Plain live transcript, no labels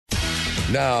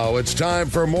Now it's time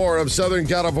for more of Southern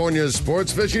California's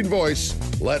sports fishing voice.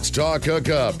 Let's Talk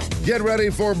Hookup. Get ready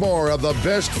for more of the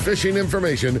best fishing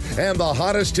information and the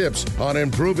hottest tips on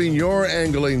improving your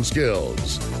angling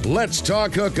skills. Let's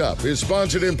Talk Hookup is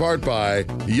sponsored in part by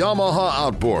Yamaha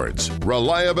Outboards.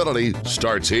 Reliability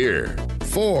starts here.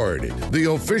 Ford,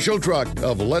 the official truck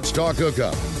of Let's Talk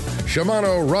Hookup.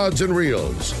 Shimano Rods and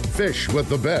Reels. Fish with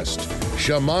the best.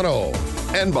 Shimano.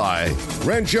 And by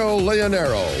Rancho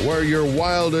Leonero, where your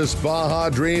wildest Baja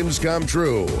dreams come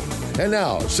true. And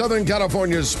now, Southern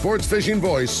California's sports fishing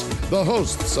voice, the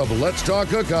hosts of Let's Talk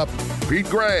Hookup, Pete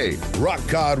Gray, Rock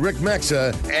Cod Rick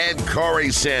Maxa, and Corey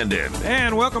Sandin.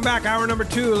 And welcome back, hour number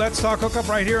 2. Let's Talk Hookup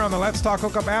right here on the Let's Talk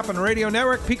Hookup app and radio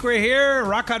network. Pete Gray here,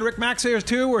 Rock Cod Rick Maxa here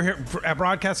too. We're here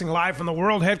broadcasting live from the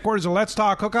world headquarters of Let's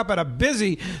Talk Hookup at a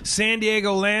busy San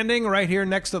Diego landing right here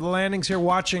next to the landings here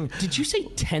watching. Did you say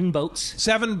 10 boats?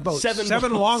 7 boats.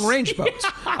 7 long-range boats.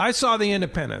 I saw the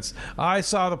Independence. I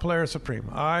saw the Polaris Supreme.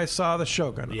 I saw the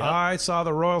Shogun. Yep. I saw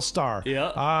the Royal Star.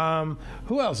 Yep.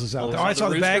 Who else is out there? saw I saw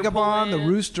the Rooster Vagabond, the pull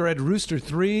in. Rooster at Rooster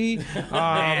 3.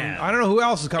 I don't know who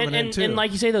else is coming in, too. And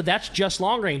like you say, though, that's just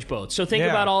long-range boats. So think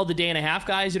about all the day-and-a-half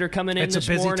guys that are coming in It's this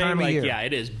a busy morning. time of year. Yeah,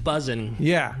 it is buzzing.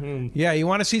 Yeah. Yeah, you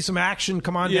want to see some action,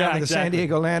 come on down to the San exactly.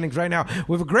 Diego landings right now.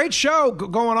 We have a great show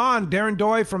going on. Darin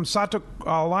Dohi from Sato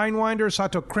Line Winder,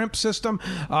 Sato Crimp System,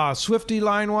 Swifty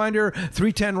Line Winder,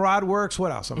 310 Rod Works.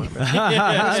 What else am I missing?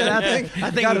 I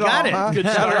think you got it. Huh? Good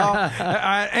Got start. it all.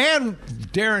 And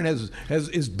Darin is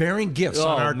bearing gifts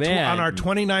on our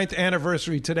 29th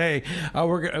anniversary today.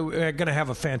 We're going to have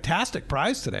a fantastic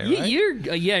prize today, right?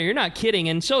 You're not kidding,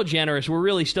 and so generous. We're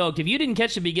really stoked. If you didn't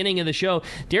catch the beginning of the show,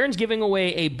 Darin's giving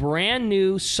away a brand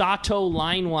new Sato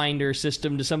line winder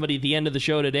system to somebody at the end of the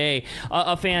show today.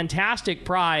 A fantastic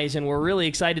prize, and we're really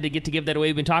excited to get to give that away.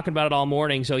 We've been talking about it all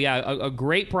morning, so yeah, a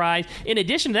great prize. In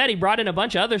addition to that, he brought in a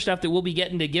bunch of other stuff that we'll be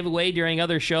getting to give away during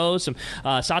other shows. Some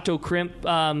Sato Crimp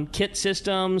kit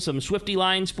systems, some Swifty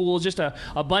line spools, just a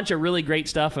bunch of really great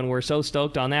stuff, and we're so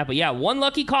stoked on that. But yeah, one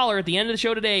lucky caller at the end of the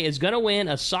show today is going to win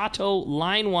a Sato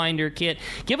line winder kit.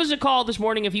 Give us a call this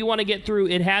morning if you want to get through.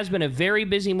 It has been a very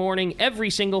busy morning. Every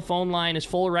single phone line is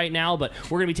full right now, but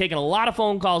we're going to be taking a lot of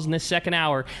phone calls in this second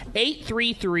hour.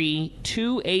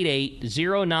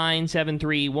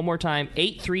 833-288-0973. One more time,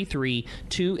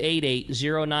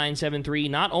 833-288-0973.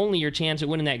 Not only your chance at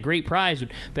winning that great prize, but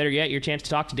better yet, your chance to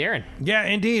talk to Darin. Yeah,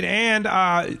 indeed. And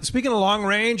speaking of long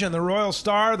range and the Royal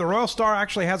Star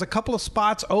actually has a couple of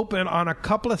spots open on a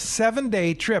couple of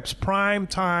 7-day trips, prime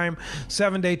time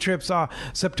 7-day trips,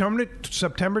 September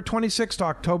 26th to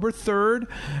October 3rd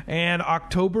and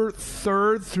October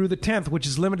 3rd through the 10th, which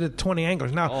is limited to 20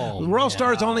 anglers. Now, the Royal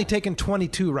Star is only taking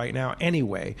 22 right now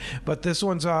anyway, but this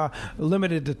one's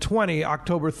limited to 20,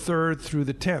 October 3rd through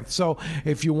the 10th. So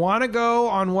if you want to go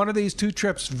on one of these 2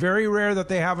 trips, very rare that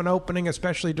they have an opening,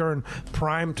 especially during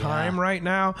prime time right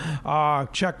now.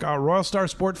 Check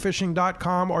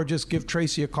RoyalStarSportFishing.com or just give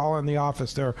Tracy a call in the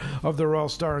office there of the Royal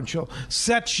Star and she'll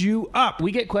set you up.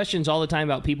 We get questions all the time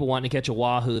about people wanting to catch a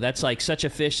wahoo. That's like such a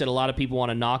fish that a lot of people want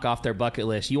to knock off their bucket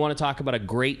list. You want to talk about a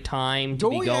great time to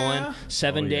be going?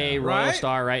 7-day Royal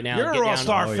Star right now. You're a Royal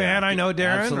Star fan, I know,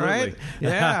 Darin, Absolutely. right?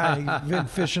 Yeah, you've been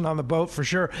fishing on the boat for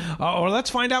sure. Or let's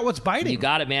find out what's biting. You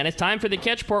got it, man. It's time for the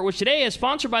Catch Report, which today is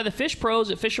sponsored by the Fish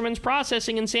Pros at Fisherman's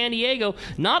Processing in San Diego.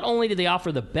 Not only do they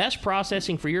offer the best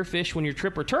processing for your fish when your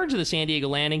trip returns to the San Diego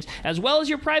landings, as well as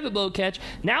your private boat catch,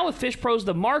 now with Fish Pros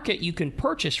The Market, you can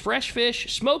purchase fresh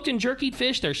fish, smoked and jerkied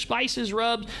fish, their spices,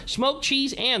 rubs, smoked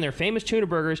cheese, and their famous tuna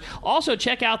burgers. Also,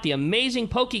 check out the amazing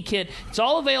Poke Kit. It's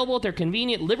all available at their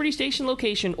convenient Liberty Station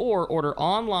location or order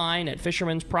online at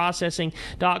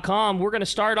fishermansprocessing.com. We're going to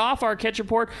start off our Catch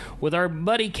Report with our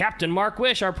buddy Captain Mark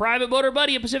Wish, our private boater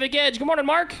buddy at Pacific Edge. Good morning,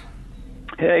 Mark.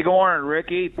 Hey, good morning,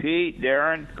 Ricky, Pete,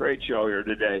 Darin. Great show here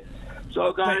today.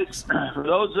 So, guys, for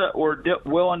those that were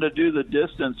willing to do the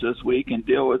distance this week and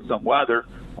deal with some weather,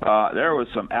 there was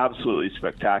some absolutely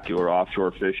spectacular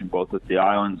offshore fishing, both at the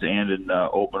islands and in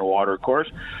open water, of course.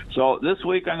 So this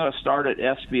week I'm going to start at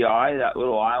SBI. That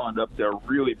little island up there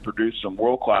really produced some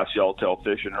world-class yellowtail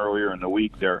fishing earlier in the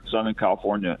week there. Southern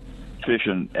California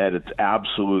fishing at its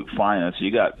absolute finest.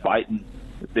 You got biting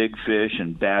big fish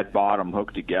and bad bottom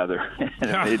hooked together, and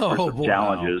it made for some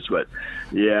challenges. But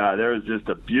yeah, there was just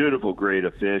a beautiful grade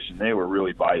of fish, and they were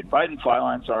really biting fly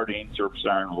line, sardine, surface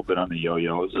iron, a little bit on the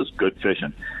yo-yo. It was just good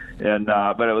fishing, and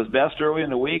but it was best early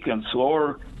in the week and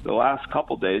slower the last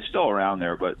couple days. Still around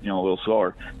there, but a little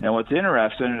slower. And what's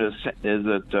interesting is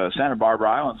that Santa Barbara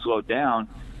Island slowed down.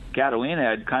 Catalina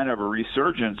had kind of a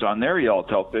resurgence on their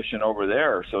yellowtail fishing over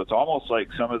there, so it's almost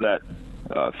like some of that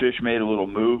fish made a little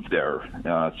move there.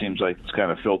 It seems like it's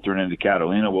kind of filtering into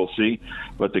Catalina. We'll see.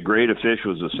 But the grade of fish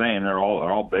was the same. They're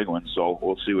all big ones, so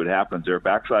we'll see what happens there.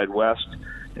 Backside west,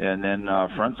 and then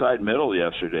frontside middle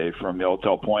yesterday from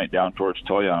Yellowtail Point down towards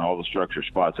Toya on all the structure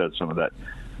spots had some of that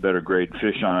better grade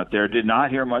fish on it there. Did not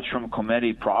hear much from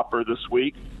Clemente proper this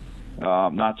week.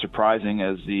 Not surprising,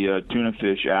 as the tuna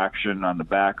fish action on the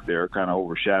back there kind of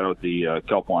overshadowed the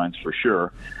kelp lines for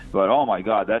sure. But, oh, my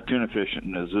God, that tuna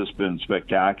fishing has just been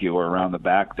spectacular around the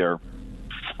back there.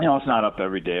 You know, it's not up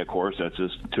every day, of course. That's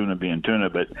just tuna being tuna.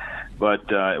 But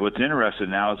what's interesting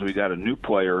now is we got a new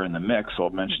player in the mix. I'll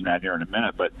mention that here in a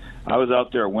minute. But I was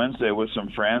out there Wednesday with some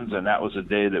friends, and that was a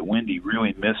day that Windy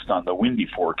really missed on the windy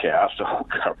forecast. Oh,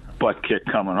 got a butt kick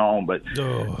coming home. But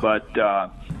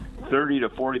 30 to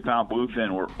 40-pound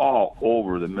bluefin were all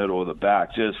over the middle of the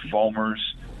back, just foamers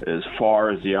as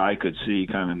far as the eye could see,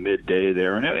 kind of midday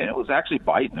there. And it was actually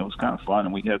biting. It was kind of fun.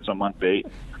 And we had some on bait,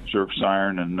 surf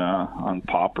siren, and on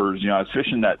poppers. You know, I was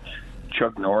fishing that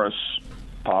Chuck Norris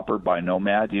popper by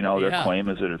Nomad. You know, their claim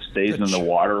is that it stays in the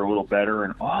water a little better.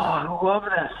 And, I love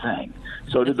that thing.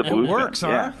 So did the bluefin. It works,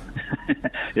 huh?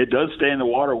 It does stay in the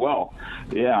water well.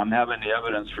 Yeah, I'm having the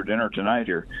evidence for dinner tonight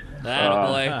here.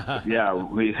 Yeah,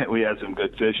 we had some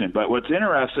good fishing. But what's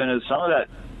interesting is some of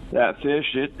that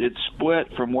fish, it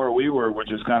split from where we were,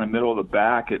 which is kind of middle of the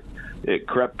back. It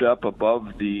crept up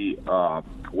above the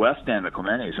west end of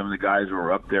Clemente. Some of the guys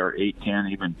were up there 8, 10,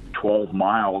 even 12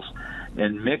 miles,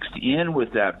 and mixed in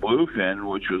with that bluefin,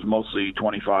 which was mostly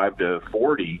 25 to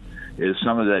 40, is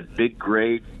some of that big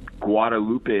grade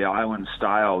Guadalupe Island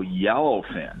style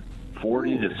yellowfin.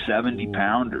 40 to 70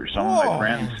 pounders. Some of my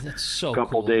friends a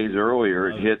couple days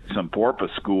earlier had hit some porpoise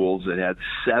schools that had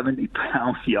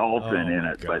 70-pound yellowfin in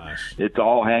it. But it's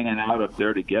all hanging out up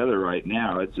there together right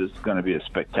now. It's just going to be a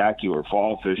spectacular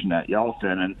fall fishing that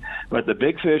yellowfin. But the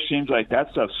big fish seems like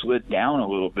that stuff slid down a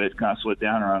little bit, kind of slid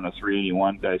down around the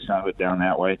 381. Guys sound it down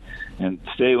that way. And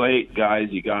stay late,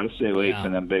 guys. You got to stay late for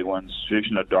them big ones. Fish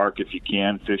in the dark if you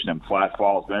can. Fish them flat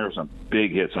falls. There were some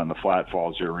big hits on the flat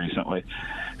falls here recently.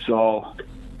 So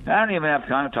I don't even have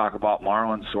time to talk about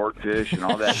marlin, swordfish, and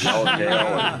all that yellowtail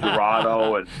and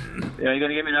dorado. And you're going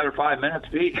to give me another 5 minutes,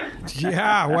 Pete?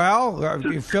 Yeah, well,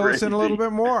 you fill us in a little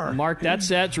bit more. Mark,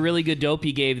 that's really good dope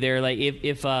you gave there. Like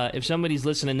if somebody's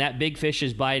listening, that big fish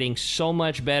is biting so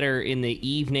much better in the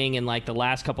evening and like the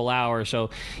last couple hours. So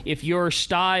if your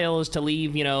style is to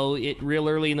leave, it real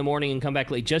early in the morning and come back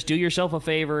late, just do yourself a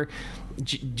favor.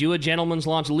 Do a gentleman's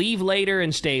launch. Leave later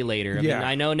and stay later. I mean,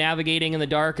 I know navigating in the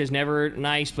dark is never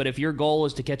nice, but if your goal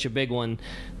is to catch a big one,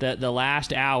 the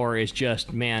last hour is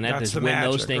just, man, that's when magic,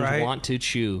 those things want to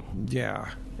chew. Yeah.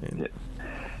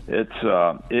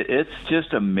 It's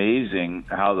just amazing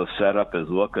how the setup is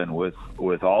looking with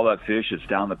all that fish. It's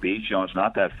down the beach. It's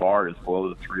not that far. It's below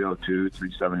the 302,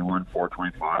 371,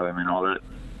 425. I mean, all that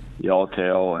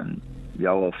yellowtail and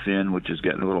yellowfin, which is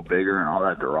getting a little bigger, and all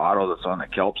that dorado that's on the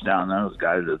kelps down there. Those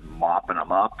guys are mopping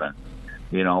them up. And,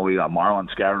 we got marlin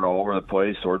scattered all over the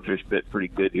place. Swordfish bit pretty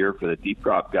good here for the deep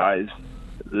drop guys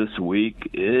this week.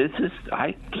 It's just,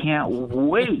 I can't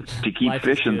wait to keep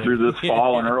fishing through this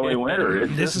fall and early winter.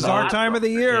 This is our time of the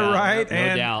year, right? No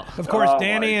and doubt. Of course,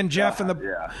 Danny and Jeff and the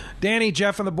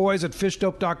boys at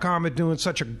fishdope.com are doing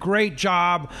such a great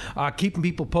job keeping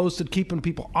people posted, keeping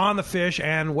people on the fish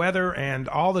and weather and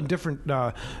all the different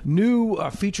new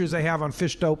features they have on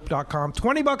fishdope.com.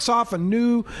 $20 off a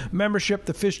new membership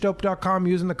to fishdope.com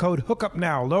using the code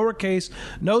HookUpNow. Lowercase,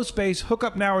 no space.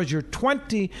 HookUpNow is your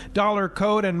 $20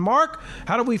 code. And Mark,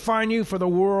 how do we find you for the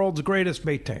world's greatest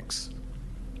bait tanks?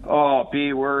 Oh,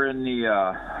 B, we're in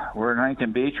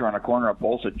Huntington Beach. We're on the corner of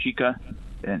Bolsa Chica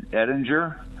and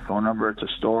Edinger. Phone number at the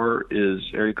store is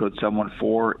area code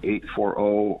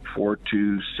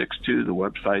 714-840-4262. The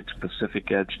website's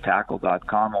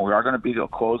PacificEdgeTackle.com. And we are going to be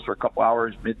closed for a couple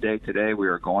hours midday today. We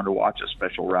are going to watch a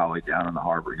special rally down in the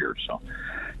harbor here. So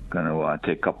going to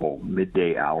take a couple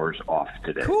midday hours off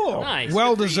today. Cool. Nice.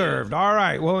 Well deserved. All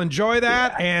right. Well, enjoy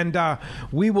that. And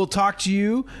we will talk to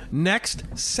you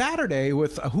next Saturday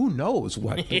with who knows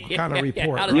what kind of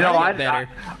report. I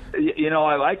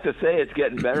like to say it's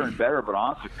getting better and better, but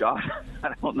honest to God,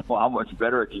 I don't know how much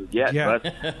better it can get. Yeah.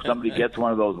 Unless somebody gets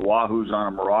one of those wahoos on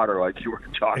a marauder like you were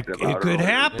talking about. It could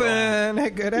happen.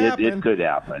 It could happen. It could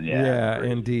happen, yeah. Yeah,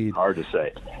 indead. Hard to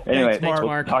say. Anyway, Thanks, Mark.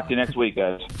 We'll talk to you next week,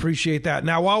 guys. Appreciate that.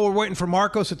 Now, while we're waiting for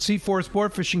Marcos at C4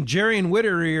 Sport Fishing, Jerry and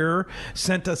Whittier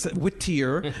sent us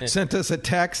a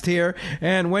text here.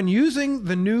 And when using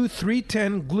the new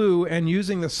 310 glue and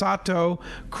using the Sato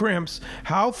Crimps,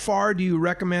 how far do you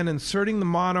recommend inserting the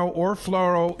mono or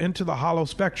fluoro into the hollow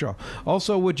spectra?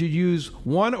 Also, would you use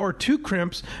 1 or 2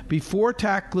 crimps before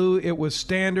tack glue? It was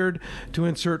standard to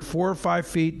insert 4 or 5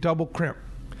 feet double crimp.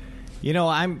 You know,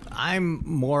 I'm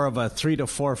more of a 3 to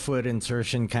 4 foot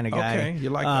insertion kind of guy. Okay, you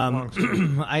like that long story.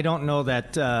 I don't know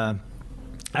that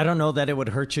it would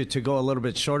hurt you to go a little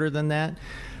bit shorter than that.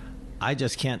 I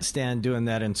just can't stand doing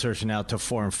that insertion out to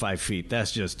 4 and 5 feet.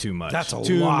 That's just too much. That's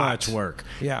too lot. much work.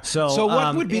 Yeah. So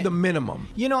what would be the minimum?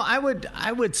 You know, I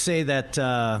would say that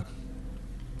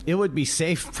it would be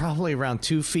safe probably around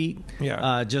 2 feet.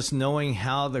 Yeah. Just knowing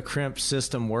how the crimp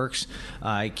system works,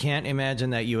 I can't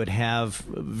imagine that you would have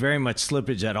very much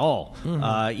slippage at all,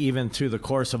 even through the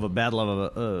course of a battle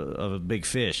of a big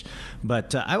fish.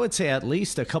 But I would say at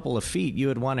least a couple of feet you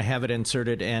would want to have it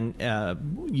inserted, and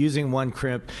using 1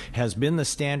 crimp has been the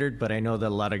standard, but I know that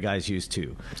a lot of guys use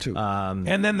 2.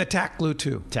 And then the tack glue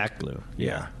too. Tack glue.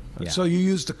 Yeah. Yeah. So you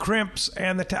use the crimps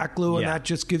and the tack glue, and that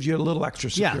just gives you a little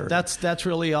extra security. Yeah, that's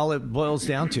really all it boils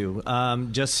down to.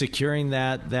 Just securing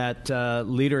that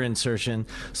leader insertion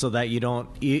so that you don't,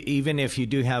 even if you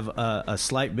do have a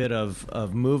slight bit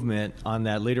of movement on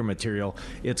that leader material,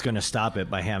 it's going to stop it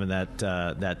by having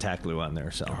that tack glue on there.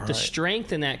 So the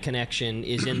strength in that connection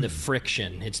is in the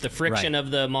friction. It's the friction of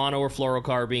the mono or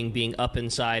fluorocarbon being up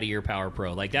inside of your Power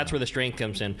Pro. Like that's where the strength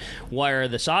comes in. Where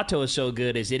the Sato is so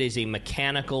good is it is a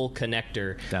mechanical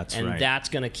connector. That's and right. that's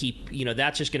going to keep,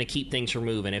 that's just going to keep things from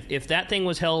moving. If that thing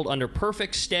was held under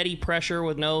perfect steady pressure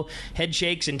with no head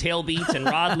shakes and tail beats and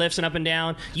rod lifts and up and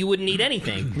down, you wouldn't need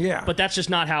anything. Yeah. But that's just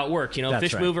not how it works. That's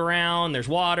Fish right. move around, there's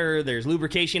water, there's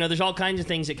lubrication, there's all kinds of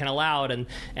things that can allow it,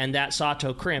 and that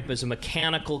Sato crimp is a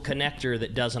mechanical connector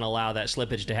that doesn't allow that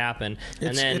slippage to happen.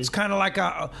 It's kind of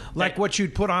like what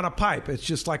you'd put on a pipe. It's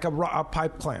just like a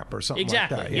pipe clamp or something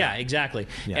exactly. like that. Yeah, exactly.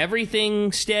 Yeah.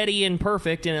 Everything steady and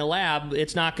perfect in a lab,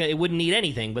 it wouldn't need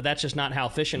anything, but that's just not how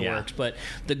fishing works. But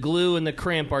the glue and the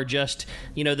crimp are just,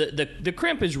 the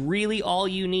crimp is really all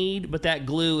you need, but that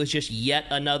glue is just yet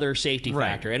another safety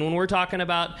factor. And when we're talking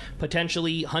about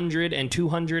potentially 100 and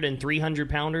 200 and 300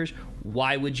 pounders,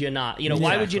 why would you not?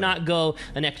 Why would you not go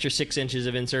an extra 6 inches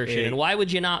of insertion? And why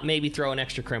would you not maybe throw an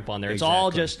extra crimp on there? It's all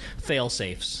just fail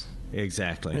safes.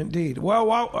 Exactly. Indeed.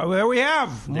 Well, there we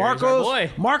have Marcos. Our boy.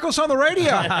 Marcos on the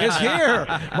radio is here.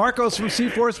 Marcos from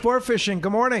C4 Sport Fishing.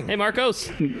 Good morning. Hey,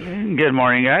 Marcos. Good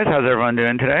morning, guys. How's everyone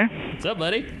doing today? What's up,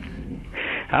 buddy?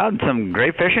 Some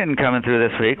great fishing coming through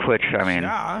this week, which,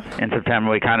 in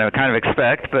September we kind of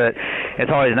expect, but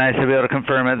it's always nice to be able to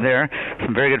confirm it there.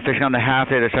 Some very good fishing on the half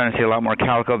day. They're starting to see a lot more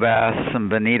calico bass, some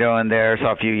bonito in there,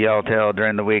 saw a few yellowtail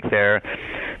during the week there.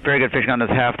 Very good fishing on those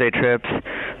half-day trips.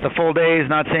 The full days,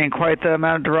 not seeing quite the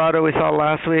amount of Dorado we saw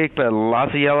last week, but lots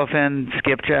of yellowfin,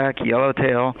 skipjack,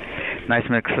 yellowtail. Nice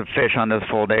mix of fish on those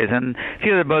full days. And a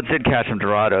few of the boats did catch some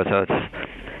Dorado, so it's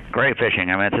great fishing.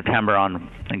 It's September on,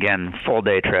 again,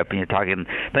 full-day trip. And you're talking,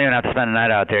 don't even have to spend a night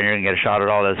out there, and you're going to get a shot at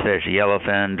all those fish.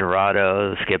 Yellowfin,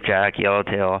 Dorado, skipjack,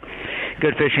 yellowtail.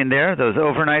 Good fishing there. Those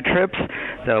overnight trips,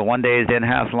 the 1 day, day and a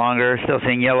half longer, still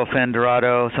seeing yellowfin,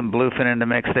 Dorado, some bluefin in the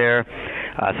mix there.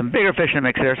 Some bigger fish in the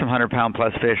mix there, some 100-pound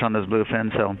plus fish on those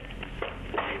bluefin. So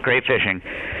great fishing.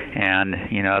 And,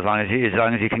 as long as you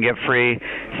can get free,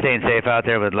 staying safe out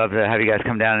there, we'd love to have you guys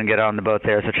come down and get on the boat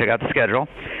there. So check out the schedule,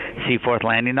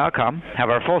 seaforthlanding.com.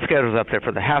 Have our full schedules up there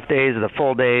for the half days, the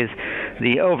full days,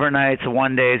 the overnights,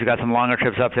 1 days. We've got some longer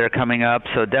trips up there coming up,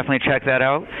 so definitely check that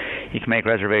out. You can make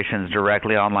reservations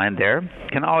directly online there. You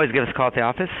can always give us a call at the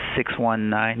office,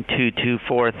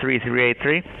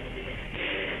 619-224-3383. You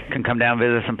can come down,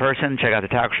 visit us in person, check out the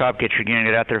tackle shop, get your gear and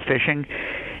get out there fishing.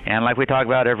 And like we talk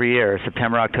about every year,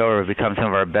 September, October have become some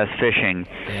of our best fishing.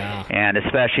 Yeah. And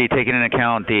especially taking into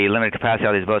account the limited capacity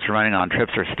all these boats are running on,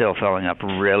 trips are still filling up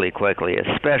really quickly,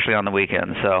 especially on the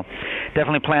weekends. So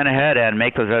definitely plan ahead and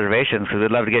make those reservations because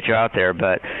we'd love to get you out there.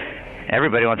 But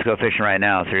everybody wants to go fishing right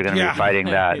now, so you're going to be fighting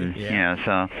that. And,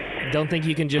 so don't think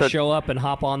you can just show up and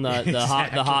hop on the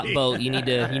hot boat. You need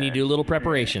to do a little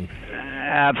preparation.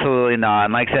 Absolutely not.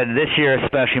 And like I said, this year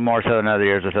especially more so than other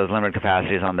years with those limited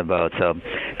capacities on the boat. So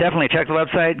definitely check the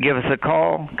website, give us a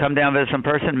call, come down, visit us in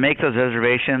person, make those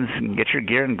reservations, and get your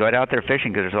gear and go out there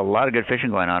fishing because there's a lot of good fishing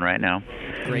going on right now.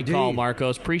 Great call,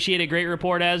 Marcos. Appreciate a great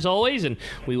report as always, and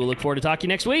we will look forward to talking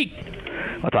next week.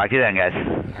 We'll talk to you then, guys.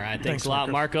 All right, thanks a lot,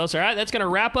 Marcos. All right, that's going to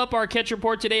wrap up our catch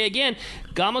report today. Again,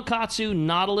 Gamakatsu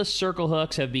Nautilus circle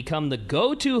hooks have become the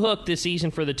go-to hook this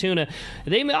season for the tuna.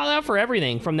 They offer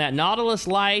everything from that Nautilus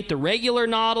Lite, the regular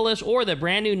Nautilus, or the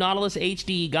brand new Nautilus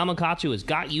HD. Gamakatsu has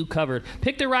got you covered.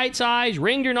 Pick the right size,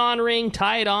 ringed or non-ring,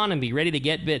 tie it on, and be ready to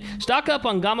get bit. Stock up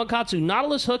on Gamakatsu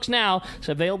Nautilus hooks now. It's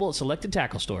available at selected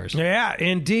tackle stores. Yeah,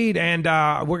 indeed. And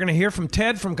we're going to hear from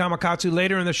Ted from Gamakatsu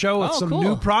later in the show with some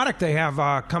new product they have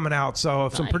coming out. So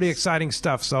some pretty exciting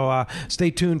stuff. So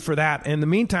stay tuned for that. In the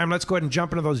meantime, let's go ahead and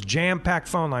jump into those jam-packed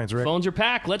phone lines, Rick. Phones are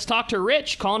packed. Let's talk to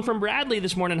Rich, calling from Bradley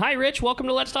this morning. Hi, Rich. Welcome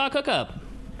to Let's Talk Hookup.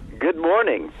 Good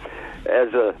morning.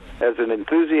 As an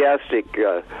enthusiastic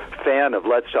fan of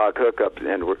Let's Talk Hookup,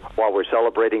 and while we're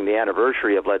celebrating the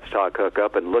anniversary of Let's Talk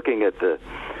Hookup and looking at the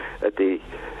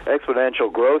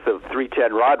exponential growth of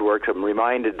 310 Rod Works, I'm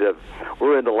reminded of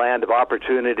we're in the land of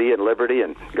opportunity and liberty,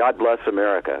 and God bless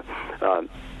America.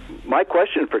 My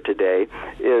question for today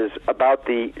is about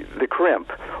the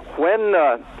crimp.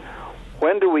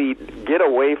 When do we get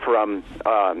away from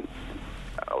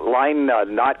line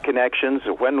knot connections?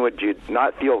 When would you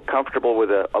not feel comfortable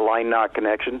with a line knot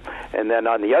connection? And then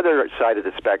on the other side of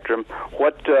the spectrum,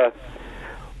 what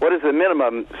is the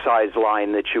minimum size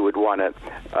line that you would want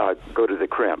to go to the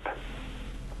crimp?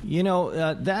 You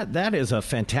know, that is a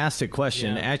fantastic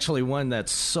question, actually one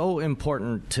that's so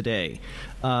important today.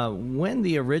 When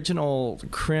the original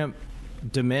crimp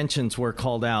dimensions were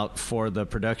called out for the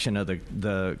production of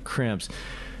the crimps,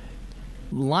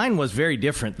 line was very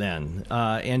different then,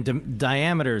 and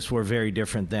diameters were very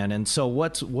different then. And so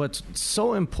what's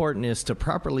so important is to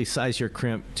properly size your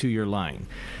crimp to your line.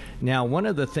 Now, one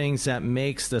of the things that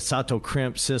makes the Sato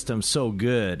Crimp system so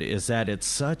good is that it's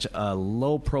such a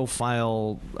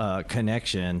low-profile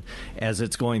connection as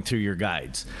it's going through your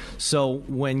guides. So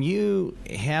when you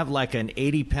have like an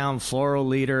 80-pound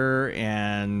fluoroliter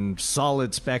and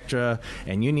solid spectra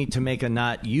and you need to make a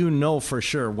knot, you know for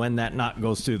sure when that knot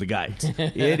goes through the guides.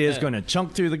 It is going to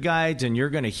chunk through the guides and you're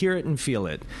going to hear it and feel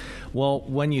it. Well,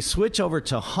 when you switch over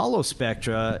to hollow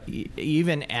spectra,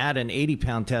 even at an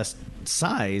 80-pound test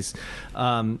size,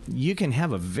 you can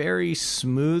have a very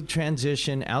smooth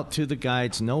transition out through the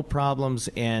guides, no problems,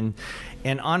 and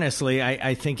honestly,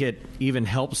 I think it even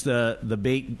helps the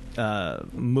bait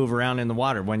move around in the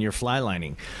water when you're fly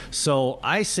lining. So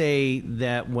I say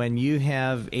that when you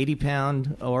have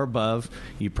 80-pound or above,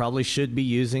 you probably should be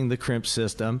using the crimp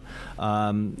system.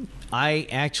 I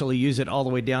actually use it all the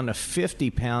way down to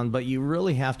 50-pound, but you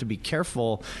really have to be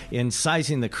careful in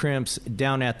sizing the crimps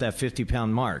down at that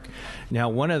 50-pound mark. Now,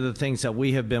 one of the things that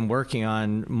we have been working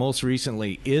on most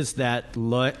recently is that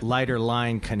lighter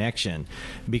line connection,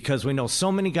 because we know so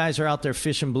many guys are out there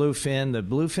fishing bluefin. The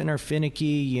bluefin are finicky.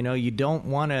 You know, you don't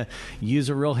want to use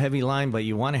a real heavy line, but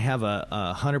you want to have a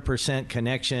 100%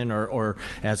 connection or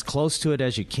as close to it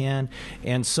as you can.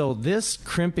 And so this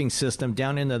crimping system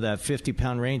down into that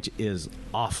 50-pound range is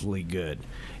awfully good.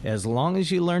 As long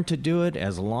as you learn to do it,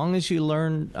 as long as you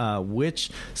learn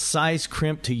which size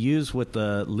crimp to use with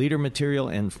the leader material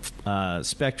and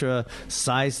spectra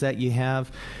size that you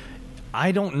have,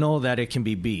 I don't know that it can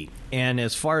be beat. And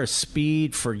as far as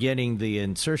speed for getting the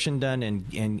insertion done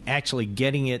and actually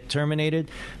getting it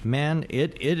terminated, man,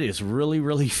 it is really,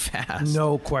 really fast.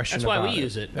 No question about it. That's why we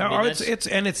use it. I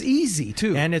mean, it's easy,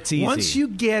 too. And it's easy. Once you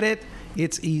get it,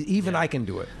 it's even I can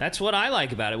do it. That's what I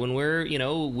like about it. When we're,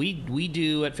 we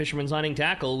do at Fisherman's Landing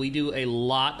Tackle, we do a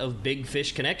lot of big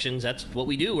fish connections. That's what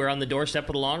we do. We're on the doorstep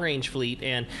of the long range fleet.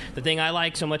 And the thing I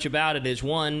like so much about it is,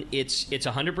 one, it's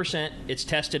 100%. It's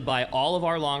tested by all of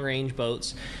our long range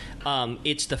boats.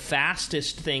 It's the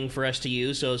fastest thing for us to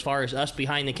use. So as far as us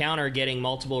behind the counter getting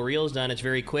multiple reels done, it's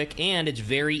very quick and it's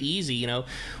very easy.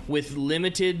 With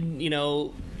limited,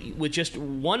 with just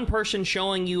one person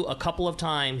showing you a couple of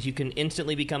times, you can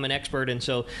instantly become an expert. And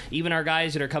so even our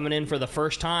guys that are coming in for the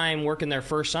first time, working their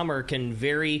first summer, can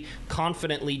very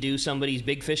confidently do somebody's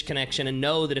big fish connection and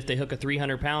know that if they hook a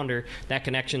 300-pounder, that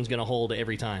connection's going to hold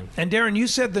every time. And Darin, you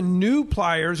said the new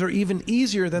pliers are even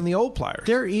easier than the old pliers.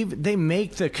 They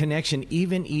make the connection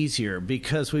even easier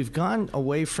because we've gone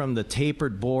away from the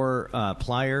tapered bore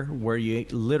plier where you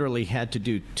literally had to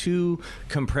do 2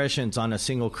 compressions on a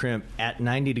single crimp at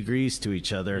 90 degrees to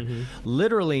each other. Mm-hmm.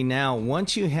 Literally now,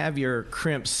 once you have your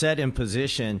crimp set in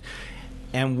position,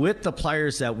 and with the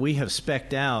pliers that we have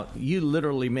spec'd out, you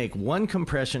literally make one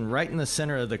compression right in the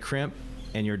center of the crimp,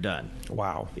 and you're done.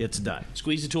 Wow. It's done.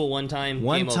 Squeeze the tool one time.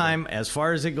 One time, as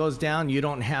far as it goes down, you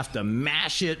don't have to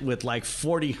mash it with like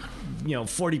 40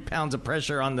 pounds of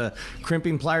pressure on the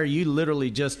crimping plier. You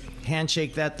literally just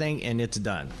handshake that thing and it's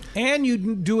done. And you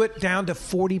do it down to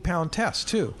 40-pound tests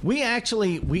too. We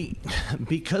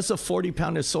because the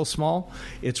 40-pound is so small,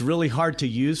 it's really hard to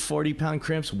use 40-pound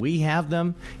crimps. We have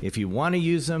them. If you want to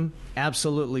use them,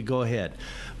 absolutely go ahead.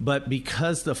 But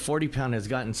because the 40-pound has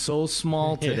gotten so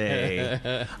small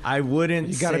today, I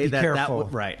wouldn't say that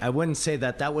would, right. I wouldn't say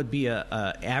that would be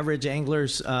a average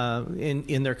angler's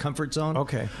in their comfort zone.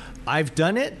 Okay. I've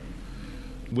done it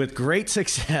with great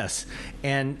success,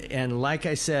 and like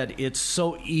I said, it's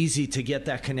so easy to get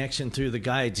that connection through the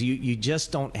guides. You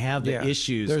just don't have the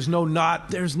issues. There's no knot.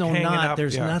 There's no knot.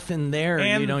 There's nothing there.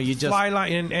 And you just fly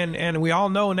line, and we all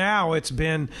know now it's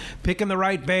been picking the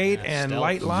right bait and stealth.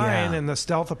 light line and the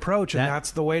stealth approach, and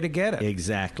that's the way to get it.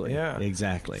 Exactly. Yeah,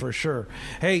 exactly. For sure.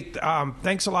 Hey,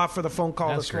 thanks a lot for the phone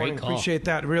call this morning. Call. Appreciate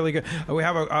that. Really good. We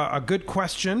have a good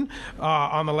question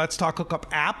on the Let's Talk Hookup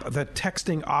app, the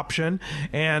texting option,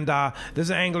 and this is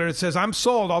an angler that says, "I'm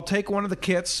sold. I'll take one of the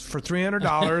kits for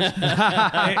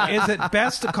 $300. Is it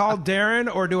best to call Darin,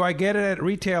 or do I get it at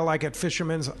retail like at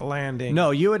Fisherman's Landing?"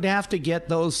 No, you would have to get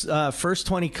those first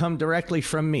 20 come directly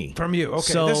from me. From you.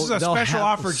 Okay. So this is a special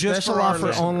offer just for our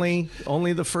listeners.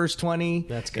 only the first 20.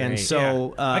 That's great. And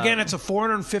so again, it's a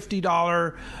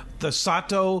 $450 the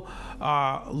Sato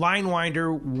line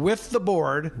winder with the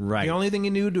board. Right. The only thing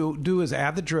you need to do is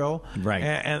add the drill. Right.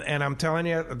 And I'm telling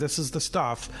you, this is the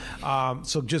stuff.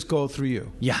 So just go through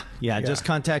you. Yeah. Just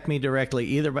contact me directly,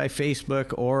 either by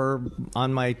Facebook or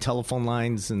on my telephone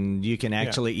lines, and you can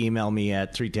actually email me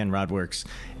at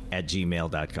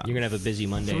 310rodworks@gmail.com. You're gonna have a busy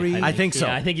Monday. I think so.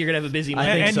 Yeah, I think you're gonna have a busy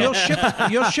Monday. And you'll ship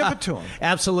it to them.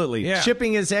 Absolutely. Yeah.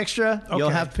 Shipping is extra. You'll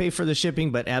Okay. have to pay for the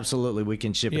shipping, but absolutely we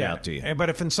can ship it out to you. But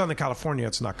if in Southern California,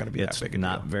 it's not going to be It's that big a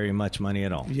not deal. very much money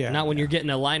at all. Yeah. Not when you're getting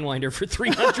a line winder for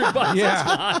 $300.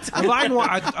 Yeah, a line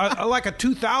like a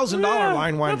 $2,000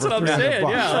 line winder. That's what I'm saying.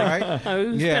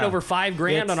 Right? We spent over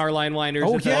 $5,000 on our line winders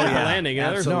at the landing.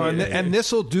 No, and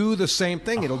this will do the same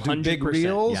thing. It'll do big 100%.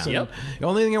 reels. Yeah. And Yep. The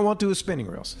only thing it won't do is spinning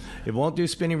reels. It won't do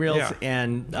spinning reels, Yeah.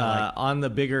 and on the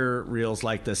bigger reels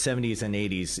like the 70s and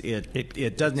 80s,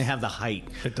 it doesn't have the height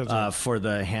for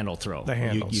the handle throw. The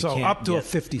handle. You So can't up to a get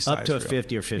 50 size. Up to a reel.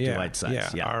 50 or 50 wide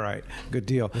size. Yeah. All right. Good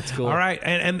deal. That's cool. All right.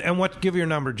 And what? Give your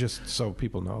number just so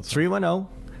people know.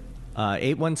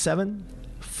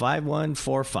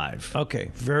 310-817-5145.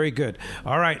 Okay. Very good.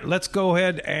 All right. Let's go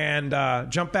ahead and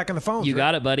jump back in the phones. You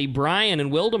got it, buddy. Brian in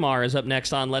Wildemar is up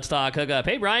next on Let's Talk Hookup.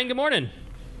 Hey, Brian. Good morning.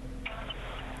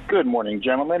 Good morning,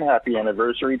 gentlemen. Happy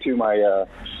anniversary to my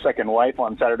second wife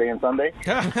on Saturday and Sunday.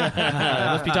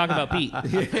 Must be talking about Pete.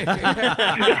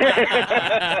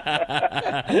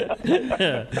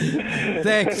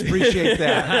 Thanks. Appreciate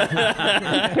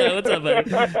that. What's up, buddy?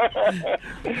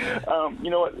 You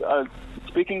know what?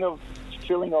 Speaking of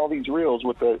filling all these reels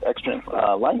with the extra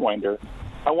line winder,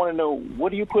 I want to know,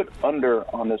 what do you put under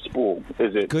on this spool?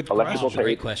 Is it electrical tape?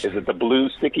 Great question. Is it the blue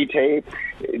sticky tape?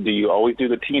 Do you always do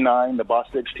the T9, the Boss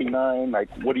Stitch T9? Like,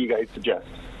 what do you guys suggest?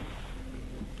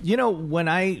 You know, when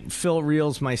I fill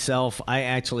reels myself, I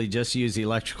actually just use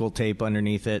electrical tape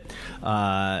underneath it.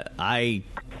 I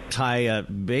tie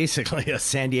basically a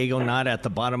San Diego knot at the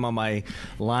bottom of my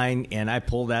line, and I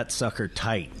pull that sucker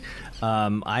tight.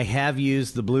 I have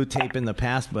used the blue tape in the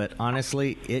past, but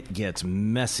honestly, it gets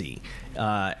messy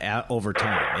over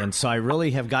time. And so I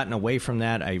really have gotten away from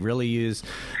that. I really use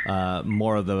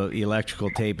more of the electrical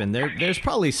tape. And there's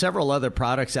probably several other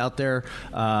products out there.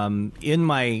 In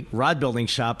my rod building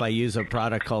shop, I use a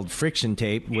product called friction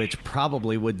tape, which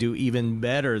probably would do even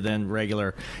better than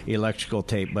regular electrical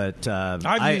tape. But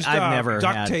I've used never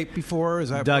duct had tape before. Is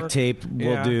that duct tape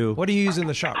will do. What do you use in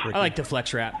the shop, Ricky? I like the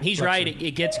flex wrap. He's right.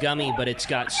 It gets gummy, but it's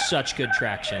got such good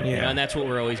traction. Yeah. And that's what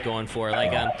we're always going for.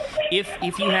 Like,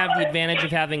 if you have the advantage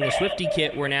of having the Swifty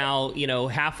kit, where now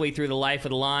halfway through the life of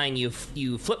the line, you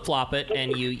flip flop it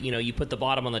and you put the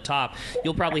bottom on the top.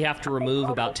 You'll probably have to remove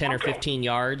about 10 or 15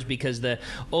 yards because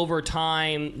over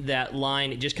time that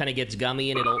line, it just kind of gets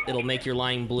gummy and it'll make your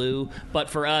line blue. But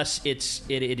for us, it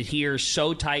adheres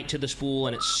so tight to the spool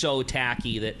and it's so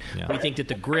tacky that we think that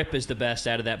the grip is the best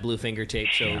out of that blue finger tape.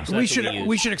 So that's we should what we use.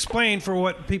 We should explain for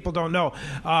what people don't know,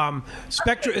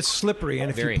 Spectra is slippery, and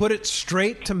if you put it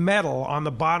straight to metal on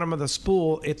the bottom of the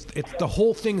spool, it's the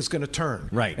whole thing is going to turn.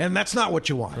 Right. And that's not what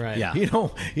you want. Right. Yeah. You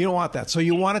don't want that. So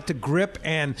you want it to grip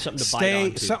and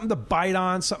something to bite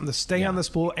on, something to stay on the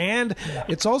spool. And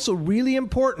it's also really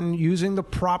important using the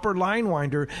proper line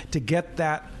winder to get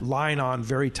that line on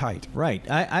very tight. Right.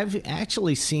 I've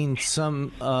actually seen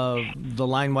some of the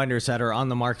line winders that are on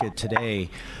the market today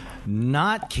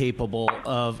not capable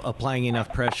of applying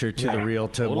enough pressure to the reel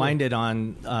to wind it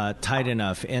on tight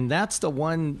enough. And that's the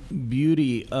one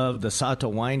beauty of the Sato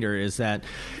winder, is that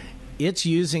it's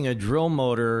using a drill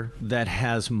motor that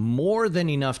has more than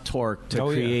enough torque to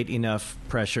create enough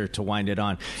pressure to wind it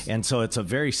on. And so it's a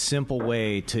very simple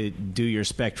way to do your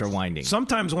Spectra winding.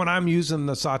 Sometimes when I'm using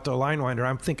the Sato line winder,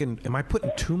 I'm thinking, am I putting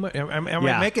too much? Am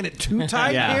I making it too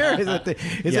tight here?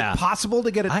 Is it possible to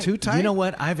get it too tight? You know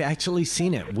what? I've actually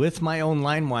seen it with my own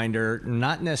line winder,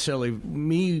 not necessarily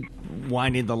me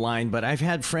winding the line, but I've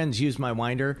had friends use my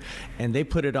winder, and they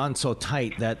put it on so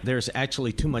tight that there's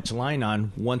actually too much line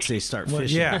on once they start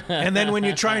fishing. Yeah, and then when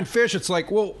you try and fish, it's like,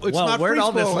 it's not where'd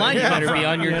all this free-flowing. line You better be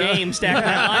on your game, stacking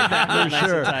that line back nice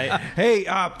and tight. Hey,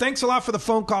 thanks a lot for the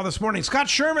phone call this morning. Scott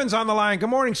Sherman's on the line. Good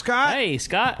morning, Scott. Hey,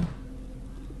 Scott.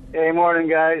 Hey, morning,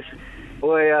 guys.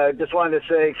 Boy, just wanted to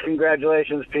say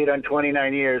congratulations, Pete, on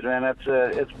 29 years, man.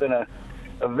 It's been a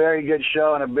very good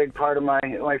show and a big part of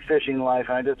my fishing life.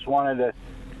 And I just wanted to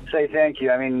say thank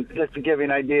you. I mean, just to give you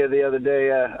an idea, the other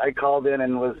day I called in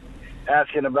and was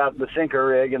asking about the sinker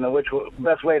rig and the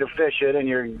best way to fish it, and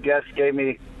your guest gave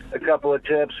me a couple of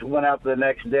tips, went out the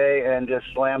next day and just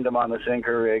slammed them on the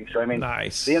sinker rig. So, I mean,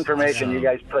 the information you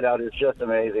guys put out is just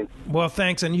amazing. Well,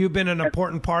 thanks. And you've been an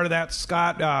important part of that,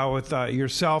 Scott, with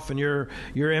yourself and your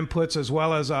inputs, as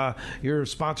well as your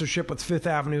sponsorship with Fifth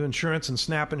Avenue Insurance and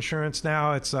Snap Insurance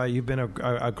now. You've been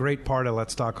a great part of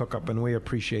Let's Talk Hookup, and we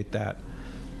appreciate that.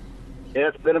 Yeah,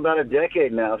 it's been about a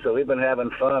decade now, so we've been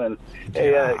having fun.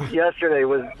 And yesterday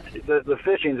was the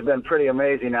fishing's been pretty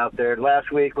amazing out there.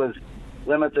 Last week was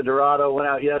Limits of Dorado. Went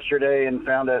out yesterday and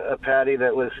found a patty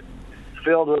that was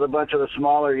filled with a bunch of the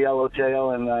smaller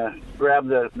yellowtail, and grabbed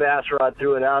the bass rod,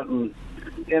 threw it out, and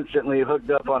instantly hooked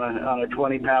up on a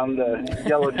 20-pound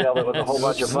yellowtail that was a whole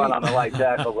bunch of fun on the light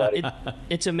tackle, buddy.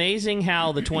 It's amazing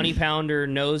how the 20-pounder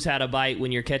knows how to bite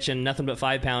when you're catching nothing but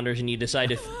 5-pounders and you decide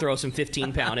to throw some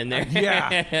 15-pound in there.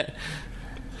 Yeah.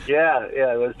 Yeah,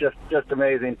 it was just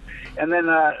amazing. And then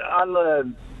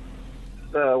on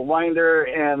the winder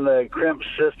and the crimp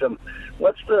system,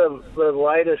 what's the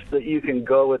lightest that you can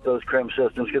go with those crimp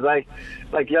systems? Because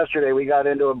like yesterday, we got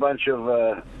into a bunch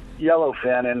of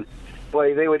yellowfin, and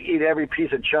boy, they would eat every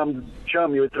piece of chum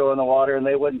you would throw in the water, and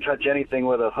they wouldn't touch anything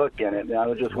with a hook in it. And I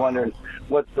was just wondering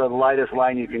what's the lightest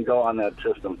line you can go on that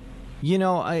system. You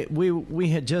know, we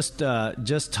had just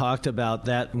talked about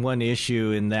that one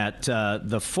issue in that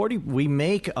we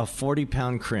make a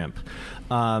 40-pound crimp.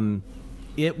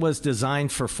 It was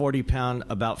designed for 40-pound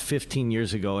about 15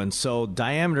 years ago, and so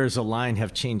diameters of line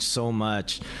have changed so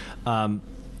much.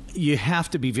 You have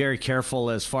to be very careful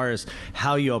as far as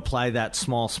how you apply that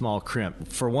small crimp.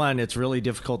 For one, it's really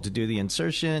difficult to do the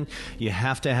insertion. You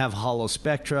have to have hollow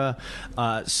spectra.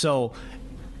 So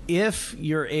if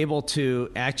you're able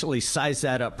to actually size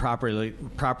that up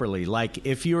properly, like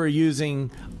if you were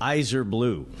using Iser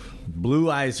Blue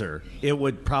Iser, it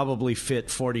would probably fit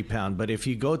 40-pound. But if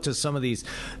you go to some of these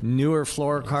newer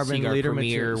fluorocarbon leader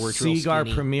materials, Seaguar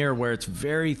Premier, where it's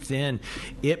very thin,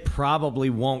 it probably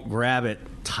won't grab it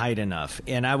tight enough.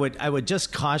 And I would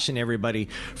just caution everybody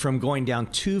from going down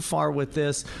too far with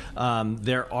this.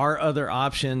 There are other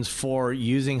options for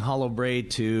using hollow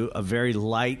braid to a very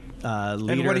light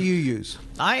leader. And what do you use?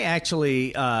 I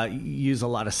actually use a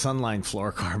lot of Sunline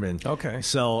fluorocarbon. Okay.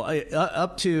 So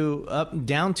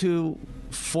down to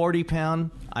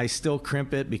 40-pound, I still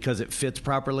crimp it because it fits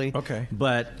properly. Okay.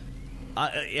 But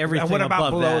everything and what about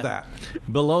above below that?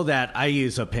 Below that, I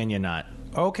use a Pena knot.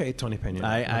 Okay, Tony Pena.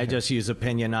 I just use a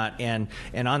Pena knot, and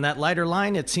on that lighter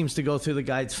line, it seems to go through the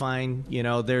guides fine. You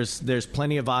know, there's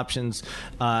plenty of options,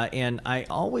 and I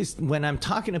always, when I'm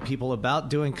talking to people about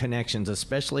doing connections,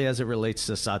 especially as it relates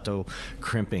to Sato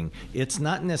crimping, it's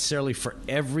not necessarily for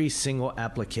every single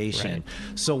application.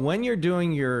 Right. So when you're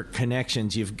doing your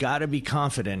connections, you've got to be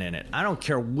confident in it. I don't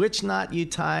care which knot you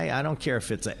tie. I don't care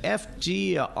if it's a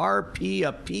FG, a RP,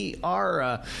 a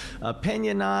PR, a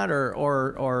Pena knot,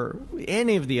 or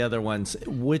any of the other ones.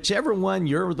 Whichever one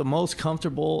you're the most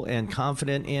comfortable and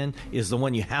confident in is the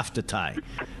one you have to tie,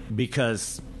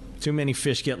 because Too many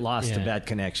fish get lost to bad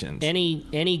connections.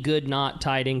 Any good knot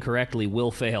tied incorrectly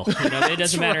will fail. It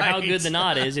doesn't matter how good the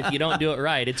knot is. If you don't do it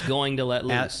right, it's going to let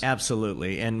loose.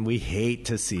 Absolutely, and we hate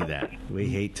to see that.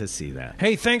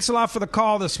 Hey, thanks a lot for the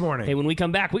call this morning. Hey, when we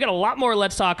come back, we got a lot more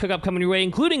Let's Talk Hookup coming your way,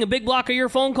 including a big block of your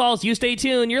phone calls. You stay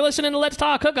tuned. You're listening to Let's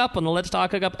Talk Hookup on the Let's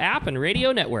Talk Hookup app and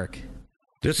radio network.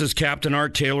 This is Captain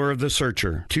Art Taylor of the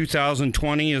Searcher.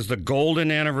 2020 is the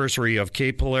golden anniversary of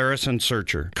Cape Polaris and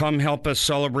Searcher. Come help us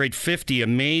celebrate 50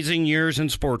 amazing years in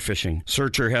sport fishing.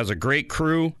 Searcher has a great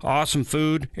crew, awesome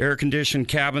food, air-conditioned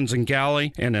cabins and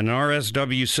galley, and an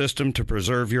RSW system to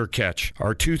preserve your catch.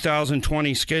 Our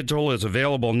 2020 schedule is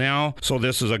available now, so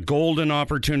this is a golden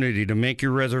opportunity to make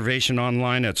your reservation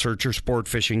online at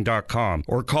searchersportfishing.com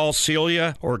or call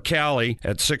Celia or Callie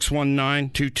at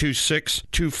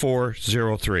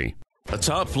 619-226-2403. A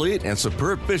top fleet and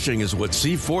superb fishing is what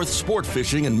Seaforth Sport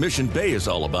Fishing in Mission Bay is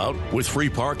all about. With free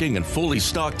parking and fully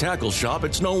stocked tackle shop,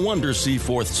 it's no wonder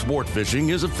Seaforth Sport Fishing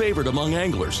is a favorite among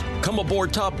anglers. Come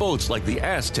aboard top boats like the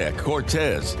Aztec,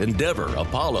 Cortez, Endeavor,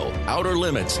 Apollo, Outer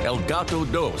Limits, El Gato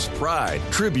Dos, Pride,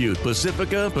 Tribute,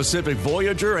 Pacifica, Pacific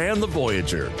Voyager, and the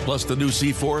Voyager. Plus the new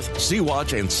Seaforth,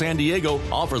 Sea-Watch, and San Diego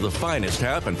offer the finest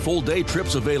half and full day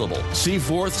trips available.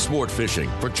 Seaforth Sport Fishing.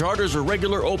 For charters or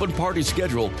regular open party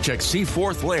schedule, check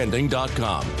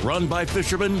seaforthlanding.com. Run by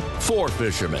fishermen, for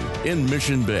fishermen in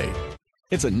Mission Bay.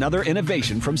 It's another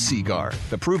innovation from Seagar,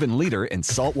 the proven leader in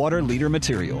saltwater leader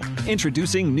material.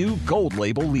 Introducing new Gold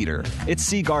Label Leader. It's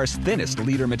Seagar's thinnest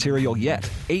leader material yet,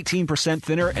 18%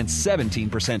 thinner and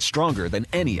 17% stronger than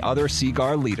any other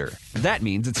Seagar leader. That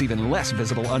means it's even less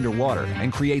visible underwater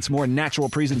and creates more natural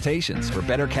presentations for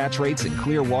better catch rates in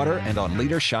clear water and on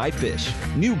leader-shy fish.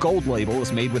 New Gold Label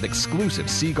is made with exclusive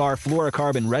Seagar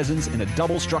fluorocarbon resins in a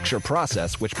double structure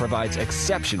process which provides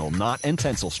exceptional knot and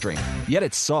tensile strength. Yet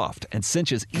it's soft and cinches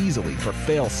easily for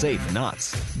fail-safe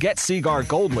knots. Get Seagar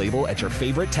Gold Label at your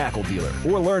favorite tackle dealer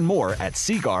or learn more at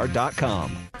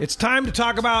seagar.com. It's time to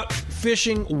talk about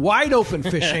fishing, wide open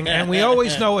fishing, and we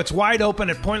always know it's wide open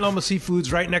at Point Loma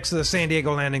Seafoods right next to the San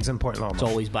Diego landings in Point Loma. It's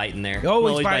always biting there.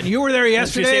 Always biting. You were there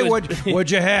yesterday.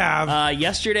 What'd you have?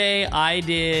 Yesterday I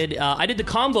did the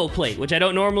combo plate, which I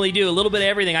don't normally do. A little bit of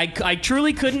everything. I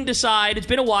truly couldn't decide. It's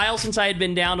been a while since I had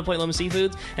been down to Point Loma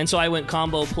Seafoods, and so I went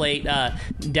combo plate.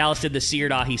 Dallas did the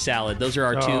seared ahi salad. Those are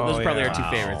our two. Those are probably our two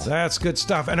favorites. That's good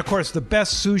stuff. And of course, the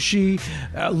best sushi,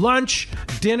 lunch,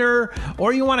 dinner,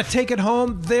 or you want to take it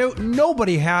home.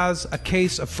 Nobody has a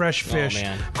case of fresh fish,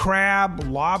 crab,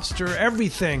 lobster,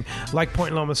 everything like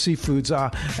Point Loma Seafoods.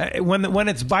 When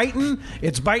it's biting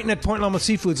at Point Loma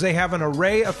Seafoods. They have an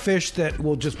array of fish that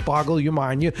will just boggle your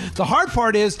mind. The hard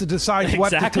part is to decide what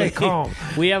to take home.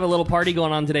 We have a little party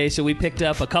going on today, so we picked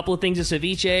up a couple of things of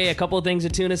ceviche, a couple of things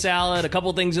of tuna salad, a couple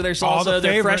of things of their salsa,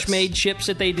 their fresh-made chips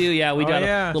that they do. Yeah, we got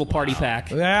a little party pack.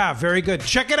 Yeah, very good.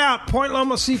 Check it out. Point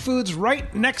Loma Seafoods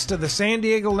right next to the San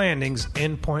Diego landings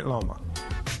in Point Loma.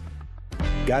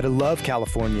 Gotta love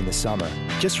California in the summer.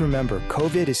 Just remember,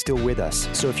 COVID is still with us,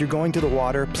 so if you're going to the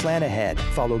water, plan ahead,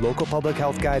 follow local public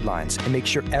health guidelines, and make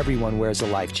sure everyone wears a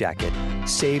life jacket.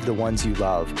 Save the ones you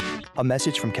love. A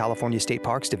message from California State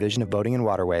Parks Division of Boating and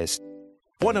Waterways.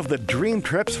 One of the dream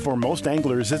trips for most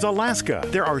anglers is Alaska.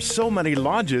 There are so many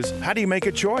lodges. How do you make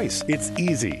a choice? It's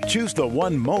easy. Choose the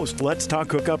one most Let's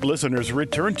Talk Hookup listeners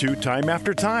return to time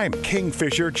after time.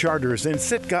 Kingfisher Charters in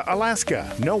Sitka,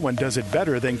 Alaska. No one does it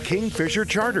better than Kingfisher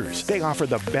Charters. They offer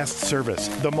the best service,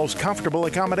 the most comfortable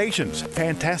accommodations,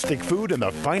 fantastic food, and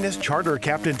the finest charter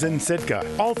captains in Sitka.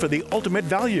 All for the ultimate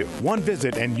value. One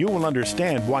visit and you will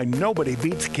understand why nobody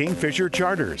beats Kingfisher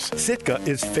Charters. Sitka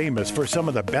is famous for some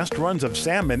of the best runs of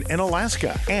salmon in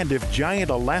Alaska. And if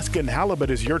giant Alaskan halibut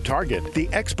is your target, the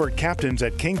expert captains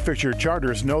at Kingfisher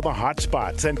Charters know the hot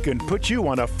spots and can put you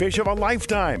on a fish of a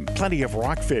lifetime. Plenty of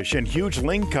rockfish and huge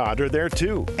lingcod are there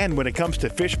too. And when it comes to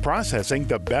fish processing,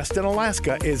 the best in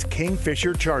Alaska is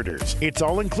Kingfisher Charters. It's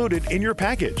all included in your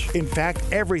package. In fact,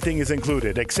 everything is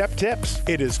included except tips.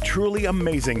 It is truly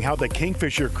amazing how the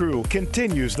Kingfisher crew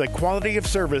continues the quality of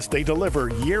service they deliver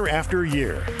year after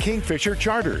year. Kingfisher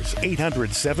Charters,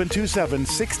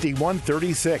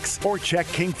 800-727-6136 or check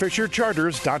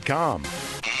kingfishercharters.com.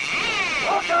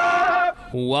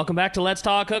 Welcome back to Let's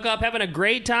Talk Hookup. Having a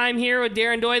great time here with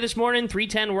Darin Dohi this morning.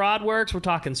 310 Rod Works. We're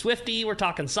talking Swifty. We're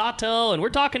talking Sato. And we're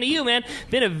talking to you, man.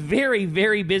 Been a very,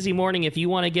 very busy morning. If you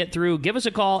want to get through, give us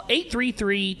a call.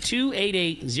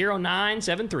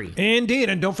 833-288-0973. Indeed.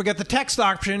 And don't forget the text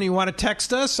option. You want to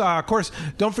text us. Of course,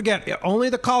 don't forget, only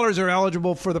the callers are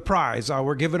eligible for the prize.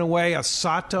 We're giving away a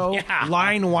Sato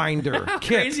line winder How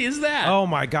kit. crazy is that? Oh,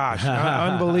 my gosh.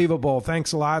 Unbelievable.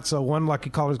 Thanks a lot. So one lucky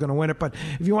caller is going to win it. But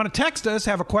if you want to text us, us,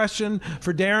 have a question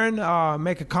for Darin,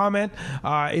 make a comment,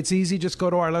 it's easy. Just go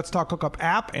to our Let's Talk Hookup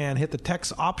app and hit the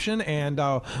text option, and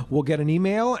we'll get an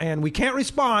email. And we can't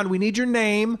respond. We need your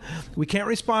name. We can't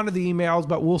respond to the emails,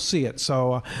 but we'll see it.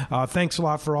 So thanks a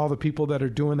lot for all the people that are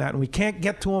doing that. And we can't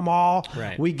get to them all.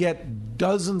 Right. We get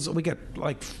dozens. We get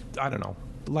like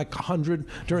 100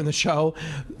 during the show,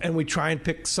 and we try and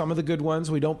pick some of the good ones.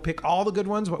 We don't pick all the good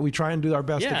ones, but we try and do our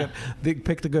best to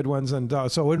pick the good ones. And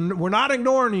so we're not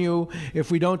ignoring you if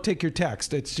we don't take your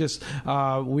text. It's just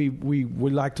we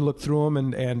like to look through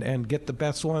them and get the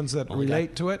best ones that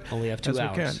relate to it. Only have 2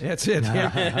 hours. That's it. We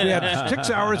had 6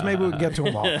 hours. Maybe we can get to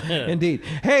them all. Indeed.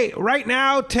 Hey, right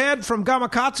now, Ted from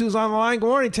Gamakatsu is on the line. Good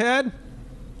morning, Ted.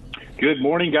 Good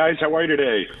morning, guys. How are you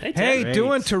today? Hey,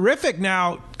 doing terrific.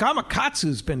 Now,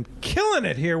 Gamakatsu's been killing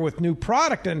it here with new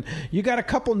product, and you got a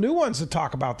couple new ones to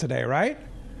talk about today, right?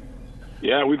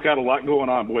 Yeah, we've got a lot going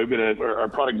on. Boy, our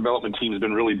product development team has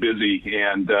been really busy,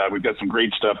 and we've got some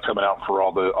great stuff coming out for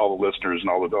all the listeners and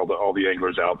all the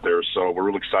anglers out there. So we're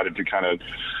really excited to kind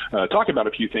of talk about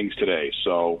a few things today.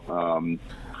 So.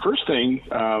 First thing,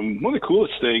 one of the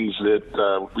coolest things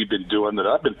that we've been doing that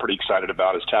I've been pretty excited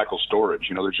about is tackle storage.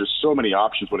 You know, there's just so many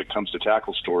options when it comes to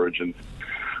tackle storage, and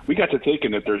we got to thinking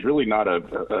that there's really not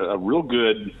a real